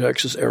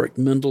architects as Erich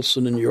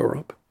Mendelsohn in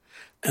Europe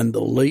and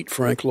the late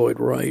Frank Lloyd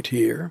Wright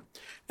here,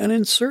 and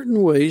in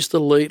certain ways the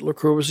late Le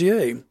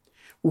Corbusier.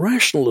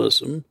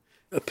 Rationalism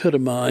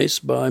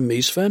epitomized by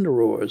Mies van der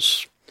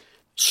Rohe's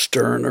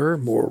sterner,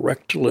 more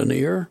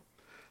rectilinear,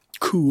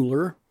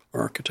 cooler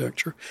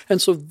architecture.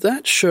 And so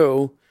that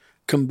show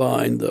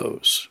combined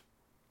those.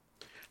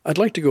 I'd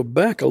like to go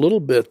back a little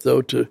bit,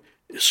 though, to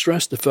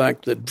stress the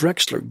fact that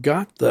Drexler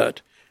got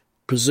that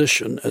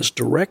position as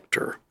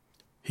director.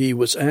 He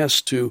was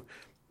asked to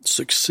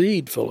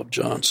succeed Philip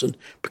Johnson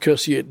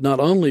because he had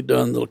not only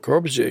done the Le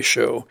Corbusier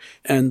show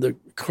and the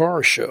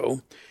car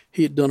show,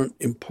 he had done an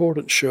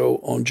important show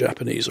on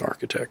Japanese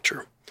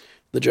architecture,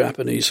 the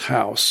Japanese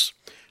house,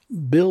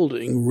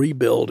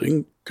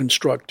 rebuilding,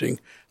 constructing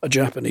a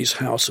Japanese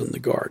house in the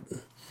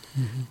garden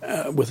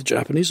with a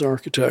Japanese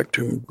architect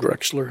whom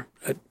Drexler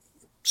had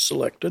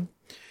selected,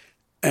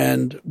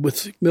 and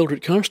with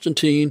Mildred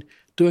Constantine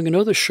doing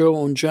another show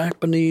on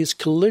Japanese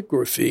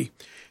calligraphy.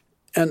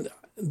 And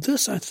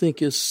this, I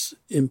think, is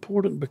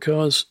important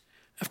because,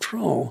 after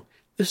all,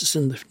 this is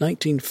in the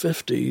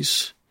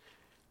 1950s,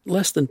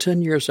 less than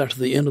 10 years after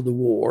the end of the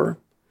war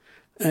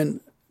and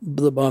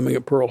the bombing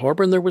of Pearl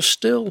Harbor, and there was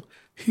still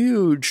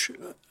huge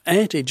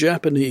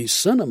anti-Japanese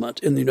sentiment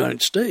in the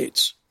United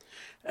States.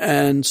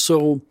 And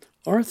so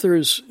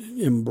Arthur's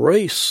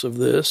embrace of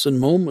this and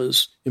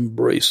MoMA's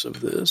embrace of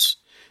this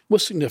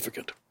was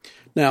significant.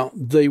 Now,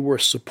 they were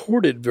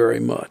supported very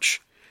much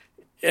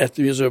at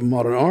the Museum of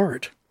Modern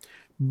Art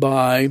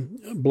by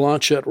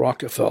Blanchette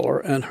Rockefeller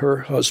and her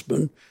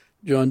husband,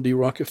 John D.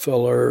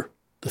 Rockefeller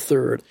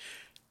III,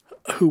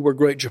 who were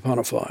great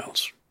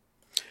Japanophiles.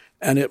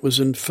 And it was,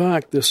 in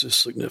fact, this is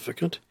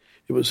significant,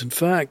 it was, in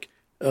fact,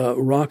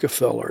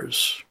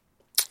 Rockefeller's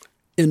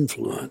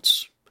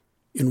influence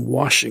in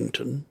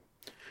Washington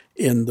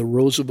in the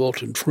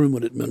Roosevelt and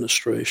Truman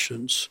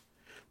administrations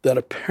that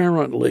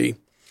apparently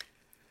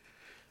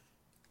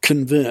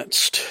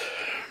convinced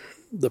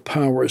the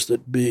powers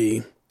that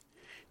be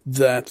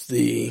that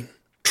the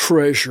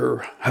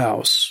treasure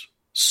house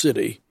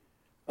city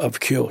of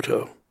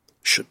Kyoto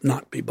should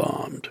not be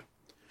bombed.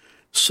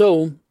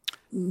 So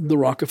the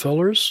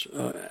Rockefellers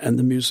and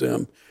the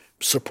museum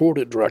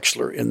supported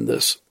Drexler in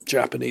this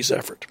Japanese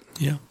effort.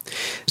 Yeah.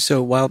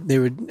 So while they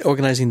were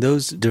organizing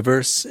those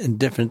diverse and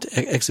different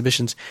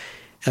exhibitions,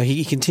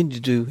 he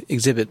continued to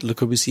exhibit Le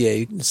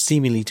Corbusier,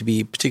 seemingly to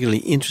be particularly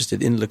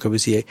interested in Le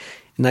Corbusier.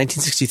 In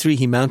 1963,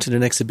 he mounted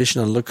an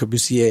exhibition on Le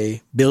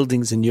Corbusier,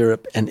 Buildings in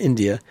Europe and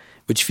India,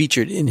 which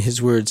featured, in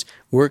his words,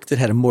 work that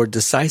had a more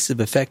decisive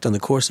effect on the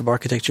course of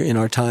architecture in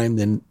our time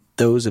than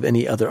those of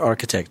any other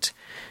architect.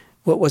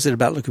 What was it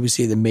about Le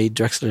Corbusier that made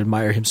Drexler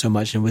admire him so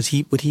much, and would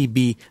he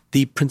be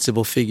the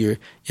principal figure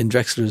in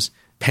Drexler's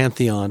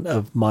pantheon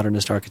of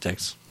modernist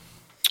architects?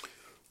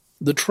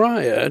 The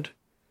triad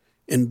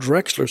in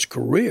Drexler's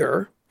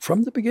career,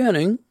 from the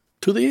beginning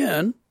to the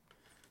end,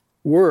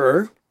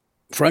 were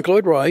Frank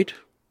Lloyd Wright,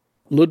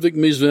 Ludwig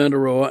Mies van der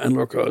Rohe, and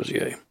Le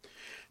Corbusier.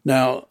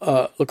 Now,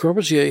 Le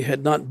Corbusier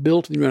had not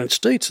built in the United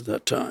States at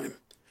that time.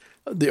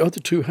 The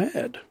other two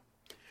had.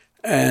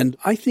 And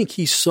I think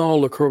he saw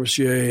Le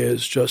Corbusier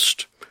as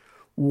just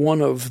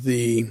one of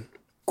the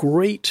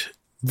great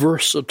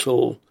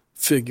versatile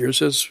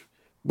figures, as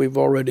we've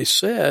already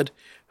said,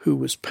 who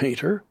was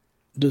painter,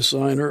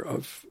 designer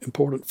of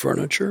important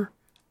furniture,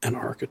 and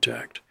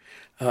architect,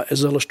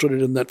 as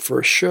illustrated in that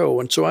first show.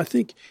 And so I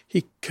think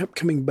he kept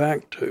coming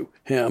back to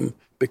him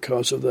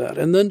because of that.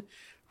 And then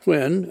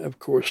when, of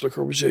course, Le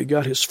Corbusier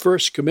got his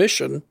first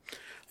commission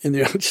in the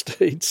United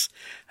States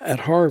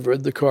at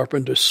Harvard, the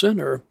Carpenter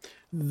Center,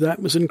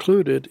 that was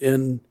included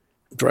in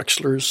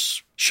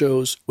Drexler's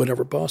shows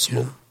whenever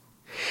possible. Yeah.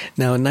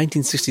 Now, in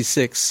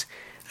 1966,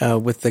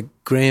 with the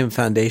Graham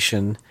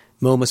Foundation,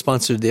 MoMA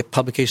sponsored the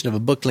publication of a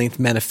book-length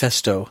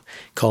manifesto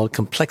called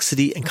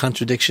Complexity and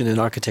Contradiction in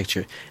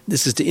Architecture.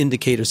 This is to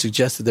indicate or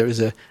suggest that there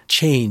is a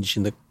change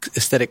in the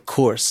aesthetic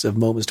course of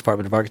MoMA's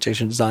Department of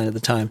Architecture and Design at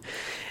the time.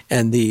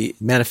 And the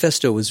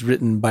manifesto was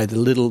written by the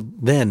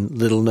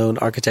little-known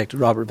architect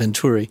Robert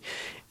Venturi.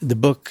 The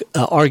book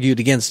argued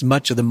against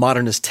much of the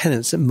modernist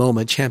tenets that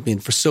MoMA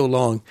championed for so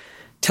long.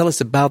 Tell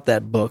us about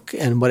that book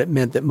and what it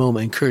meant that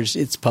MoMA encouraged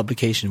its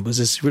publication. Was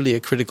this really a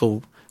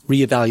critical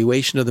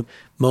reevaluation of the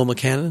MoMA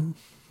canon?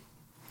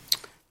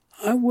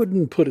 I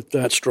wouldn't put it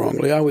that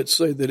strongly. I would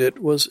say that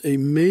it was a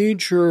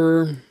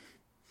major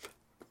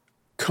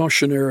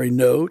cautionary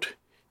note.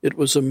 It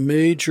was a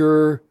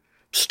major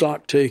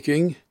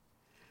stock-taking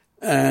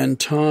and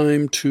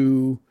time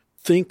to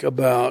think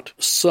about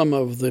some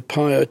of the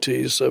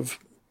pieties of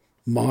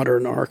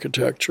modern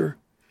architecture.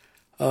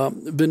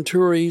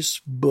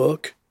 Venturi's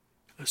book,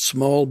 a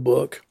small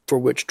book for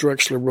which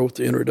Drexler wrote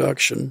the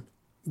introduction,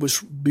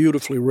 was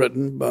beautifully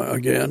written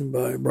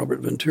by Robert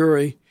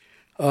Venturi,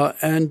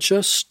 and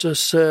just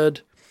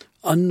said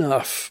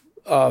enough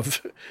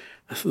of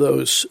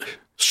those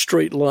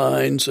straight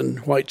lines and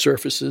white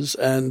surfaces,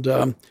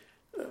 and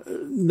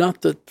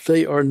not that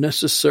they are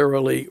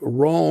necessarily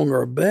wrong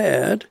or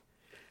bad.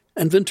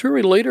 And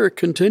Venturi later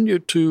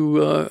continued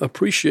to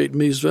appreciate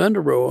Mies van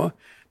der Rohe,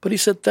 but he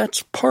said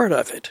that's part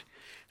of it.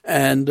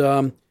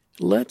 And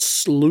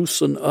let's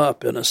loosen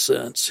up, in a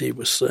sense, he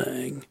was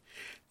saying.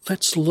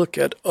 Let's look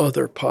at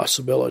other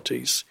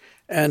possibilities.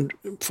 And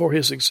for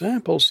his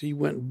examples, he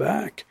went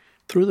back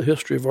through the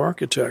history of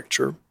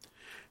architecture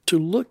to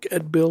look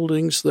at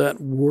buildings that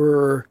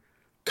were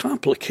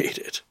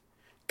complicated,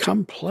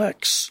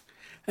 complex,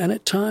 and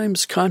at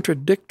times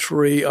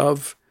contradictory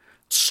of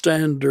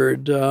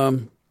standard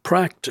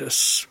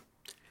practice.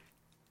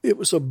 It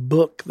was a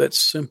book that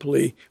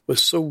simply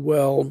was so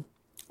well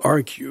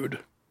argued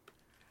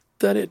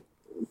that it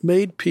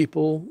made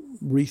people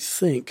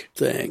rethink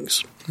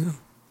things. Yeah.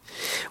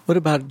 What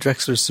about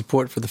Drexler's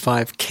support for the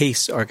 5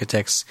 case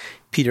architects,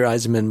 Peter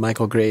Eisenman,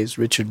 Michael Graves,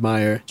 Richard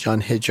Meyer,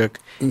 John Hejduk,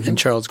 and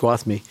Charles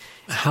Gwathmey?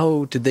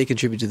 How did they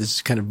contribute to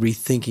this kind of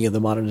rethinking of the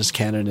modernist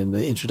canon and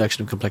the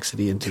introduction of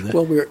complexity into the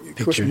Well, we're, of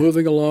course,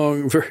 moving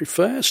along very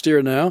fast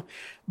here now,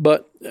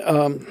 but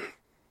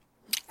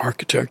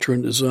architecture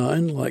and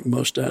design, like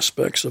most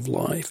aspects of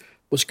life,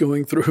 was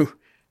going through,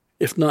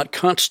 if not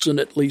constant,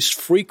 at least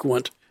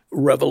frequent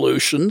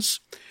revolutions,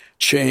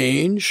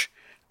 changes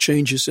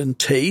in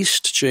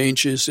taste,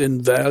 changes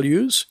in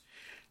values.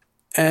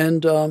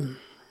 And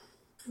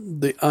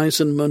the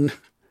Eisenman,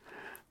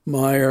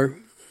 Meyer,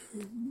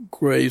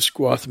 Graves,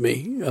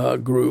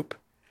 Gwathmey group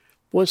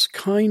was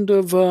kind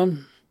of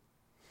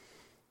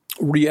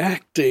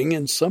reacting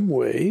in some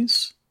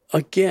ways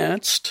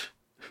against,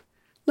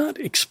 not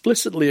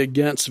explicitly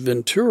against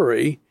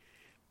Venturi,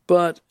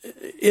 but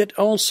it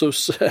also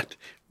said,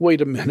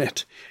 wait a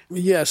minute,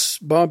 yes,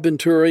 Bob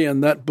Venturi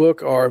and that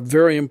book are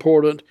very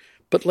important,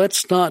 but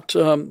let's not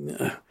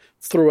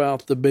throw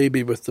out the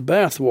baby with the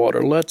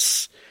bathwater.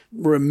 Let's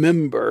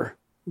remember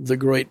the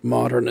great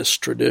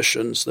modernist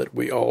traditions that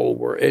we all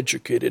were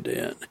educated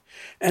in.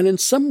 And in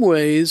some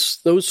ways,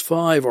 those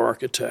 5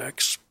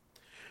 architects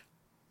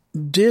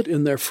did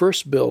in their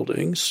first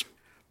buildings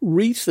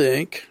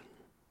rethink,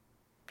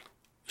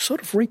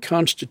 sort of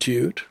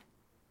reconstitute,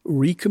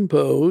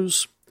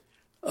 recompose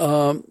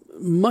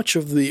much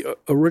of the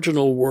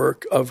original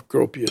work of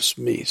Gropius,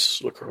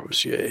 Mies, Le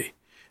Corbusier,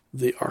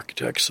 the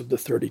architects of the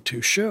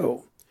 32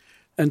 show.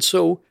 And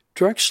so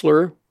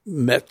Drexler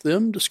met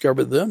them,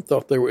 discovered them,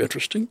 thought they were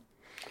interesting,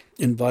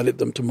 invited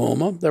them to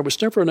MoMA. There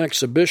was never an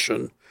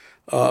exhibition,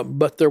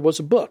 but there was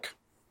a book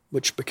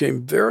which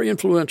became very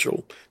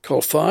influential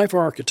called 5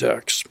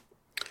 Architects.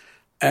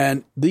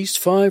 And these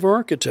 5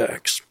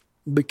 architects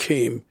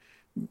became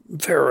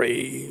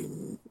very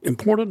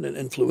important and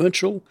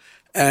influential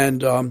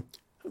and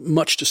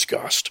much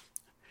discussed.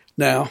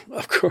 Now,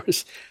 of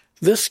course,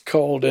 this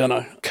called in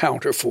a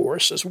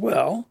counterforce as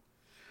well.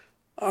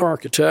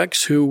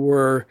 Architects who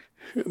were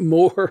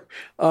more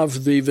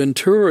of the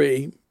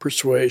Venturi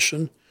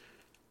persuasion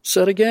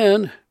said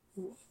again,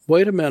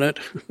 wait a minute,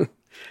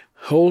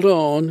 hold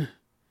on,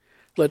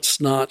 let's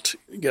not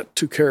get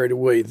too carried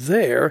away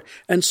there.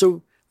 And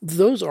so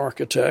those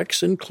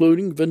architects,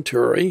 including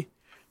Venturi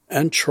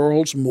and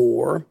Charles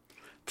Moore,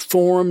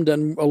 formed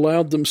and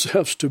allowed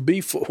themselves to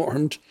be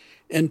formed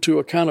into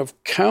a kind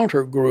of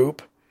counter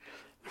group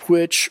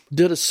which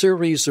did a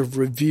series of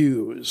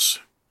reviews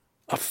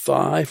of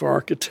 5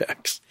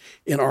 architects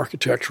in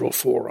Architectural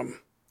Forum,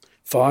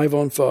 5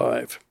 on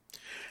 5.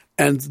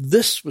 And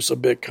this was a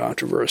big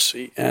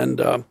controversy and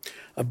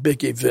a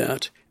big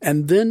event.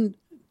 And then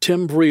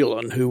Tim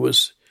Vreeland, who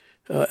was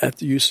at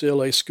the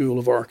UCLA School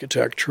of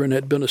Architecture and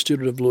had been a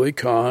student of Louis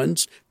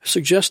Kahn's,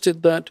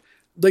 suggested that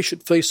they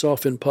should face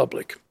off in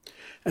public.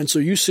 And so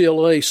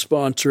UCLA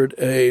sponsored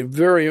a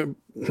very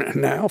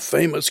now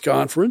famous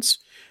conference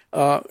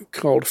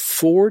called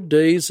 4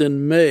 Days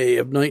in May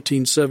of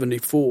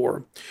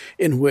 1974,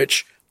 in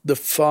which the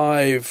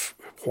 5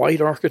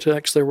 white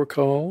architects, they were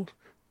called,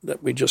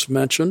 that we just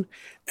mentioned,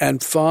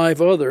 and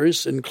 5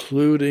 others,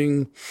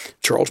 including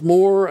Charles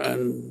Moore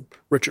and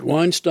Richard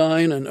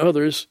Weinstein and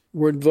others,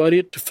 were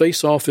invited to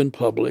face off in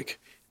public.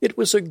 It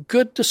was a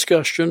good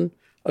discussion,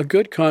 a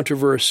good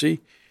controversy.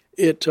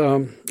 It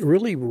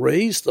really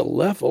raised the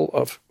level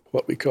of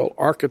what we call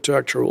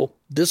architectural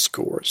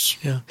discourse.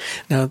 Yeah.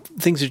 Now,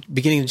 things are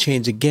beginning to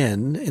change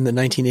again in the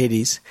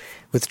 1980s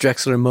with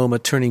Drexler and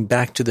MoMA turning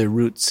back to their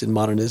roots in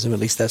modernism, at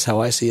least that's how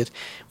I see it,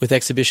 with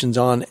exhibitions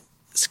on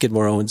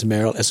Skidmore, Owens &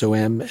 Merrill,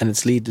 SOM, and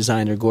its lead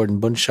designer,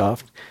 Gordon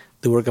Bunshoft.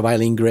 the work of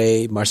Eileen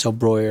Gray, Marcel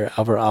Breuer,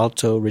 Alvar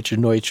Aalto, Richard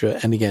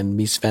Neutra, and again,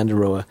 Mies van der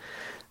Rohe.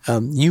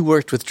 You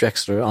worked with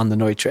Drexler on the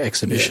Neutra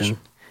exhibition. Yes.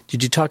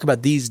 Did you talk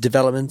about these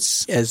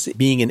developments as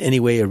being in any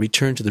way a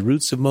return to the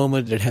roots of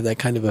MoMA? Did it have that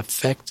kind of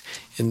effect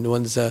in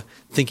one's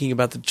thinking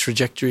about the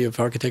trajectory of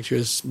architecture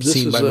as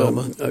seen by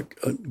MoMA? This is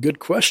a good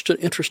question,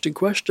 interesting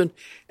question.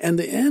 And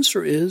the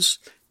answer is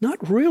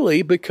not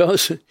really,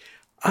 because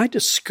I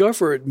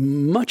discovered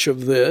much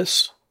of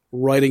this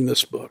writing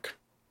this book.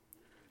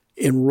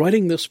 In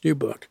writing this new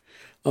book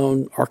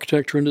on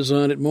architecture and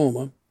design at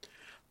MoMA,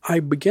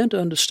 I began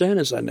to understand,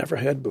 as I never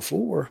had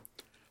before,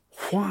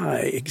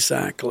 why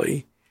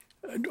exactly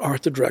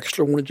Arthur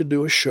Drexler wanted to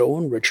do a show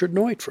on Richard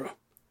Neutra.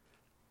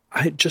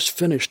 I had just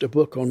finished a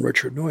book on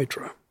Richard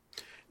Neutra.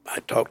 I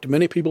talked to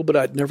many people, but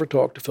I'd never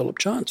talked to Philip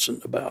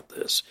Johnson about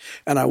this.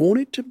 And I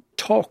wanted to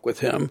talk with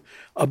him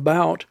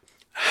about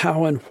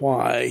how and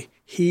why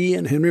he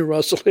and Henry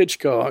Russell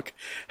Hitchcock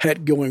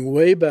had, going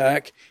way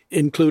back,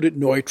 included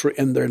Neutra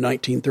in their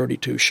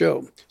 1932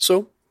 show.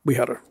 So we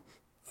had a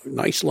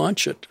nice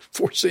lunch at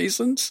Four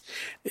Seasons.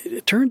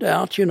 It turned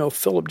out,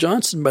 Philip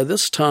Johnson by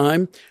this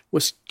time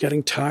was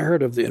getting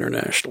tired of the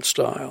international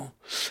style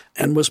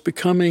and was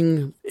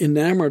becoming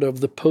enamored of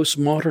the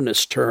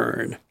postmodernist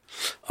turn,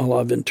 a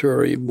la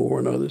Venturi, Moore,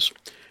 and others.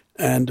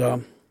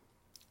 And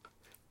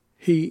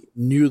he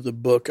knew the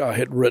book I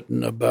had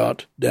written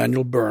about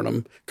Daniel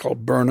Burnham,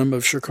 called Burnham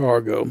of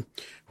Chicago,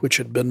 which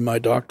had been my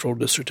doctoral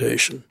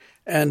dissertation,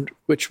 and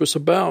which was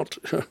about,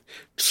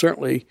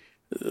 certainly,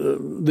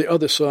 the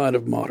other side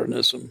of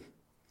modernism.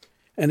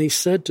 And he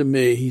said to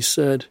me,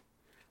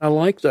 I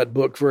like that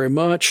book very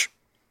much.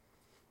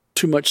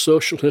 Too much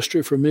social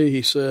history for me,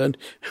 he said.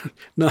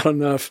 Not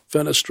enough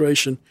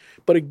fenestration,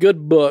 but a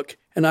good book.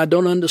 And I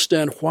don't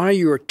understand why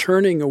you are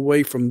turning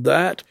away from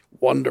that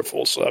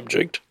wonderful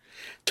subject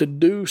to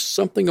do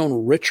something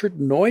on Richard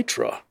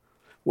Neutra.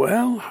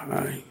 Well,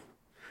 I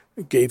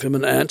gave him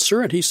an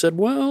answer, and he said,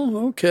 well,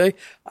 okay,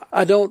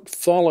 I don't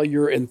follow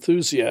your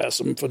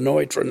enthusiasm for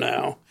Neutra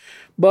now.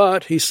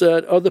 But, he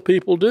said, other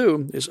people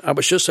do. I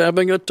was just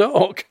having a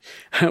talk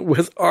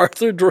with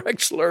Arthur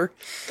Drexler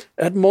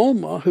at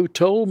MoMA, who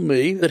told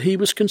me that he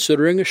was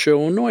considering a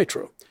show on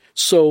Neutra.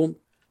 So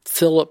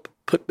Philip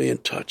put me in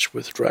touch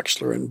with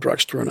Drexler, and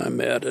Drexler and I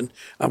met, and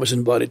I was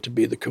invited to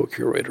be the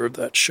co-curator of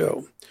that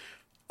show.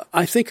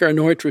 I think our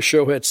Neutra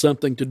show had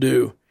something to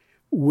do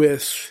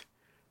with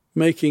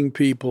making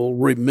people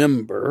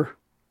remember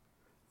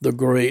the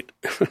great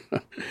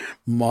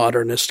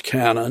modernist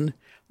canon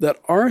that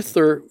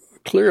Arthur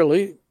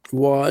clearly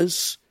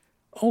was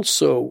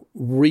also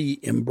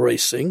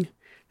re-embracing,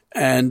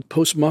 and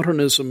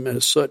postmodernism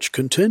as such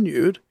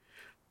continued,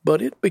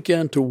 but it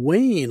began to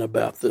wane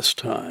about this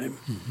time.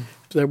 Mm-hmm.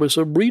 There was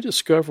a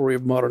rediscovery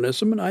of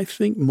modernism, and I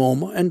think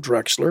MoMA and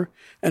Drexler,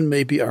 and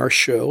maybe our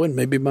show, and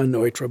maybe my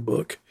Neutra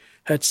book,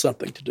 had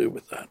something to do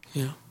with that.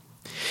 Yeah.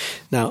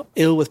 Now,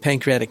 ill with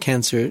pancreatic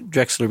cancer,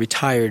 Drexler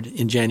retired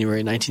in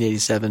January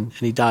 1987, and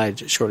he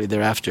died shortly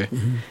thereafter.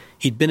 Mm-hmm.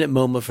 He'd been at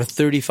MoMA for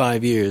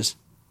 35 years.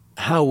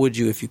 How would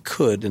you, if you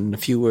could, in a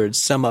few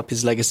words, sum up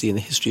his legacy in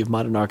the history of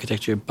modern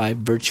architecture by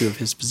virtue of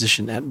his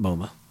position at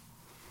MoMA?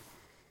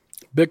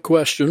 Big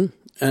question,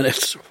 and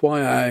it's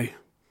why I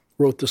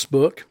wrote this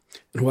book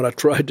and what I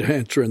tried to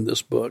answer in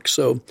this book.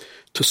 So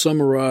to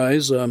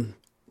summarize,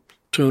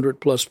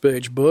 200-plus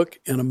page book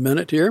in a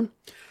minute here.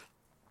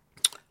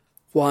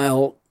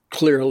 While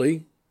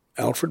clearly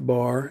Alfred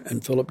Barr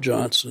and Philip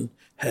Johnson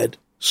had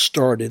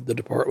started the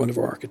Department of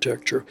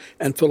Architecture,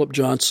 and Philip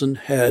Johnson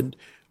had,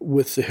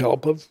 with the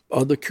help of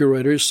other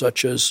curators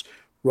such as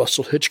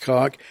Russell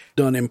Hitchcock,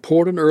 done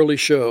important early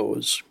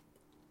shows,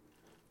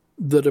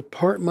 the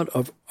Department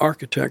of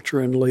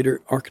Architecture and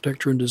later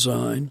Architecture and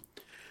Design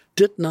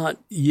did not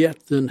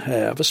yet then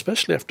have,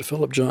 especially after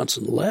Philip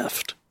Johnson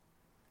left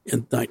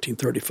in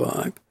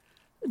 1935,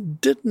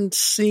 didn't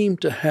seem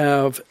to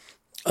have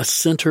a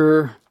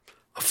center,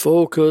 a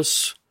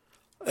focus,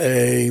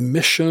 a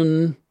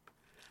mission,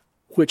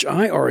 which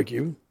I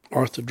argue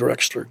Arthur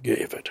Drexler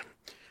gave it.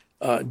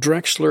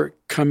 Drexler,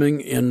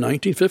 coming in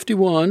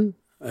 1951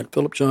 at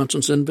Philip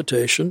Johnson's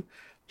invitation,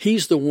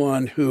 he's the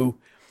one who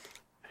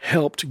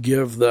helped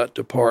give that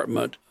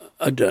department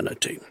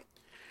identity.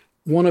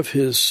 One of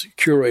his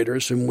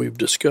curators, whom we've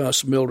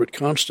discussed, Mildred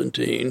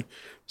Constantine,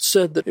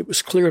 said that it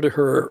was clear to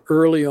her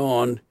early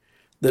on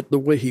that the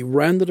way he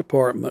ran the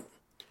department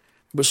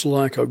was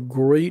like a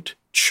great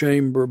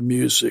chamber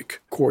music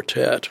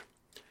quartet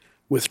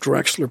with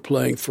Drexler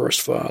playing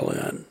first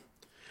violin.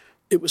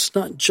 It was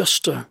not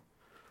just a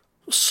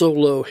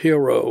solo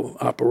hero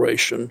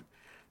operation.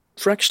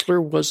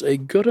 Drexler was a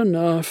good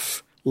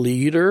enough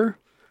leader,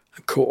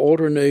 a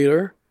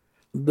coordinator,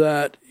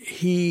 that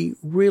he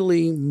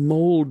really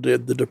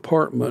molded the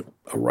department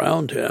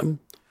around him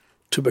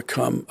to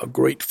become a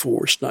great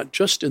force, not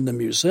just in the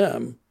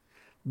museum,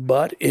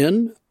 but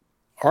in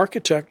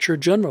architecture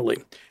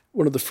generally.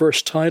 One of the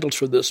first titles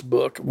for this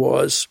book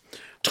was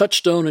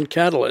Touchstone and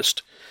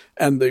Catalyst,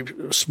 and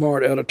the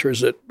smart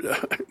editors at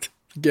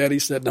Getty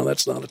said, no,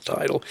 that's not a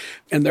title,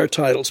 and their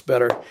title's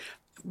better.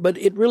 But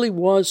it really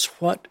was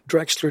what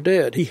Drexler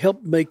did. He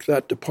helped make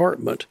that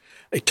department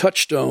a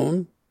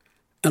touchstone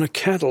and a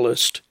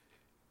catalyst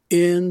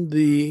in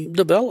the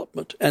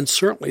development and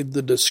certainly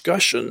the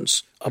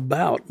discussions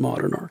about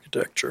modern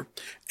architecture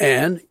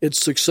and its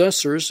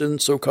successors in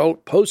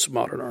so-called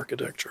postmodern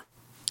architecture.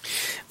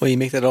 Well, you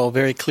make that all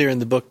very clear in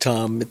the book,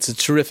 Tom. It's a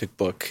terrific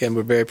book, and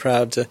we're very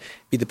proud to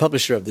be the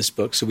publisher of this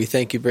book, so we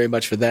thank you very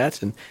much for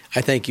that, and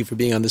I thank you for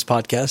being on this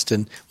podcast,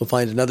 and we'll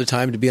find another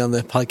time to be on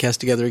the podcast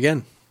together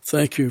again.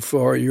 Thank you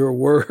for your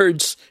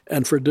words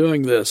and for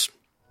doing this.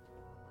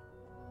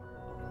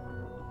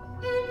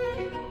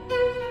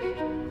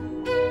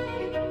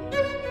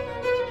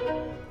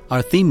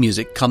 Our theme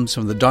music comes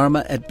from the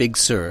Dharma at Big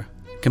Sur,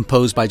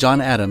 composed by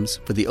John Adams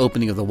for the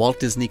opening of the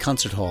Walt Disney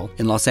Concert Hall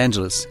in Los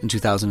Angeles in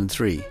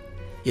 2003.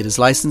 It is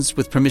licensed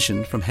with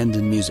permission from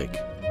Hendon Music.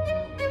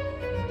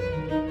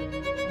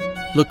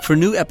 Look for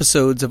new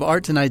episodes of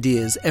Art and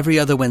Ideas every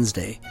other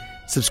Wednesday.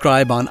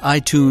 Subscribe on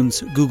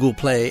iTunes, Google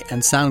Play,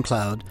 and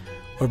SoundCloud,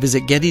 or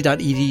visit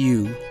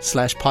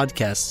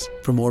getty.edu/podcasts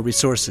for more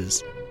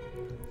resources.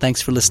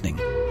 Thanks for listening.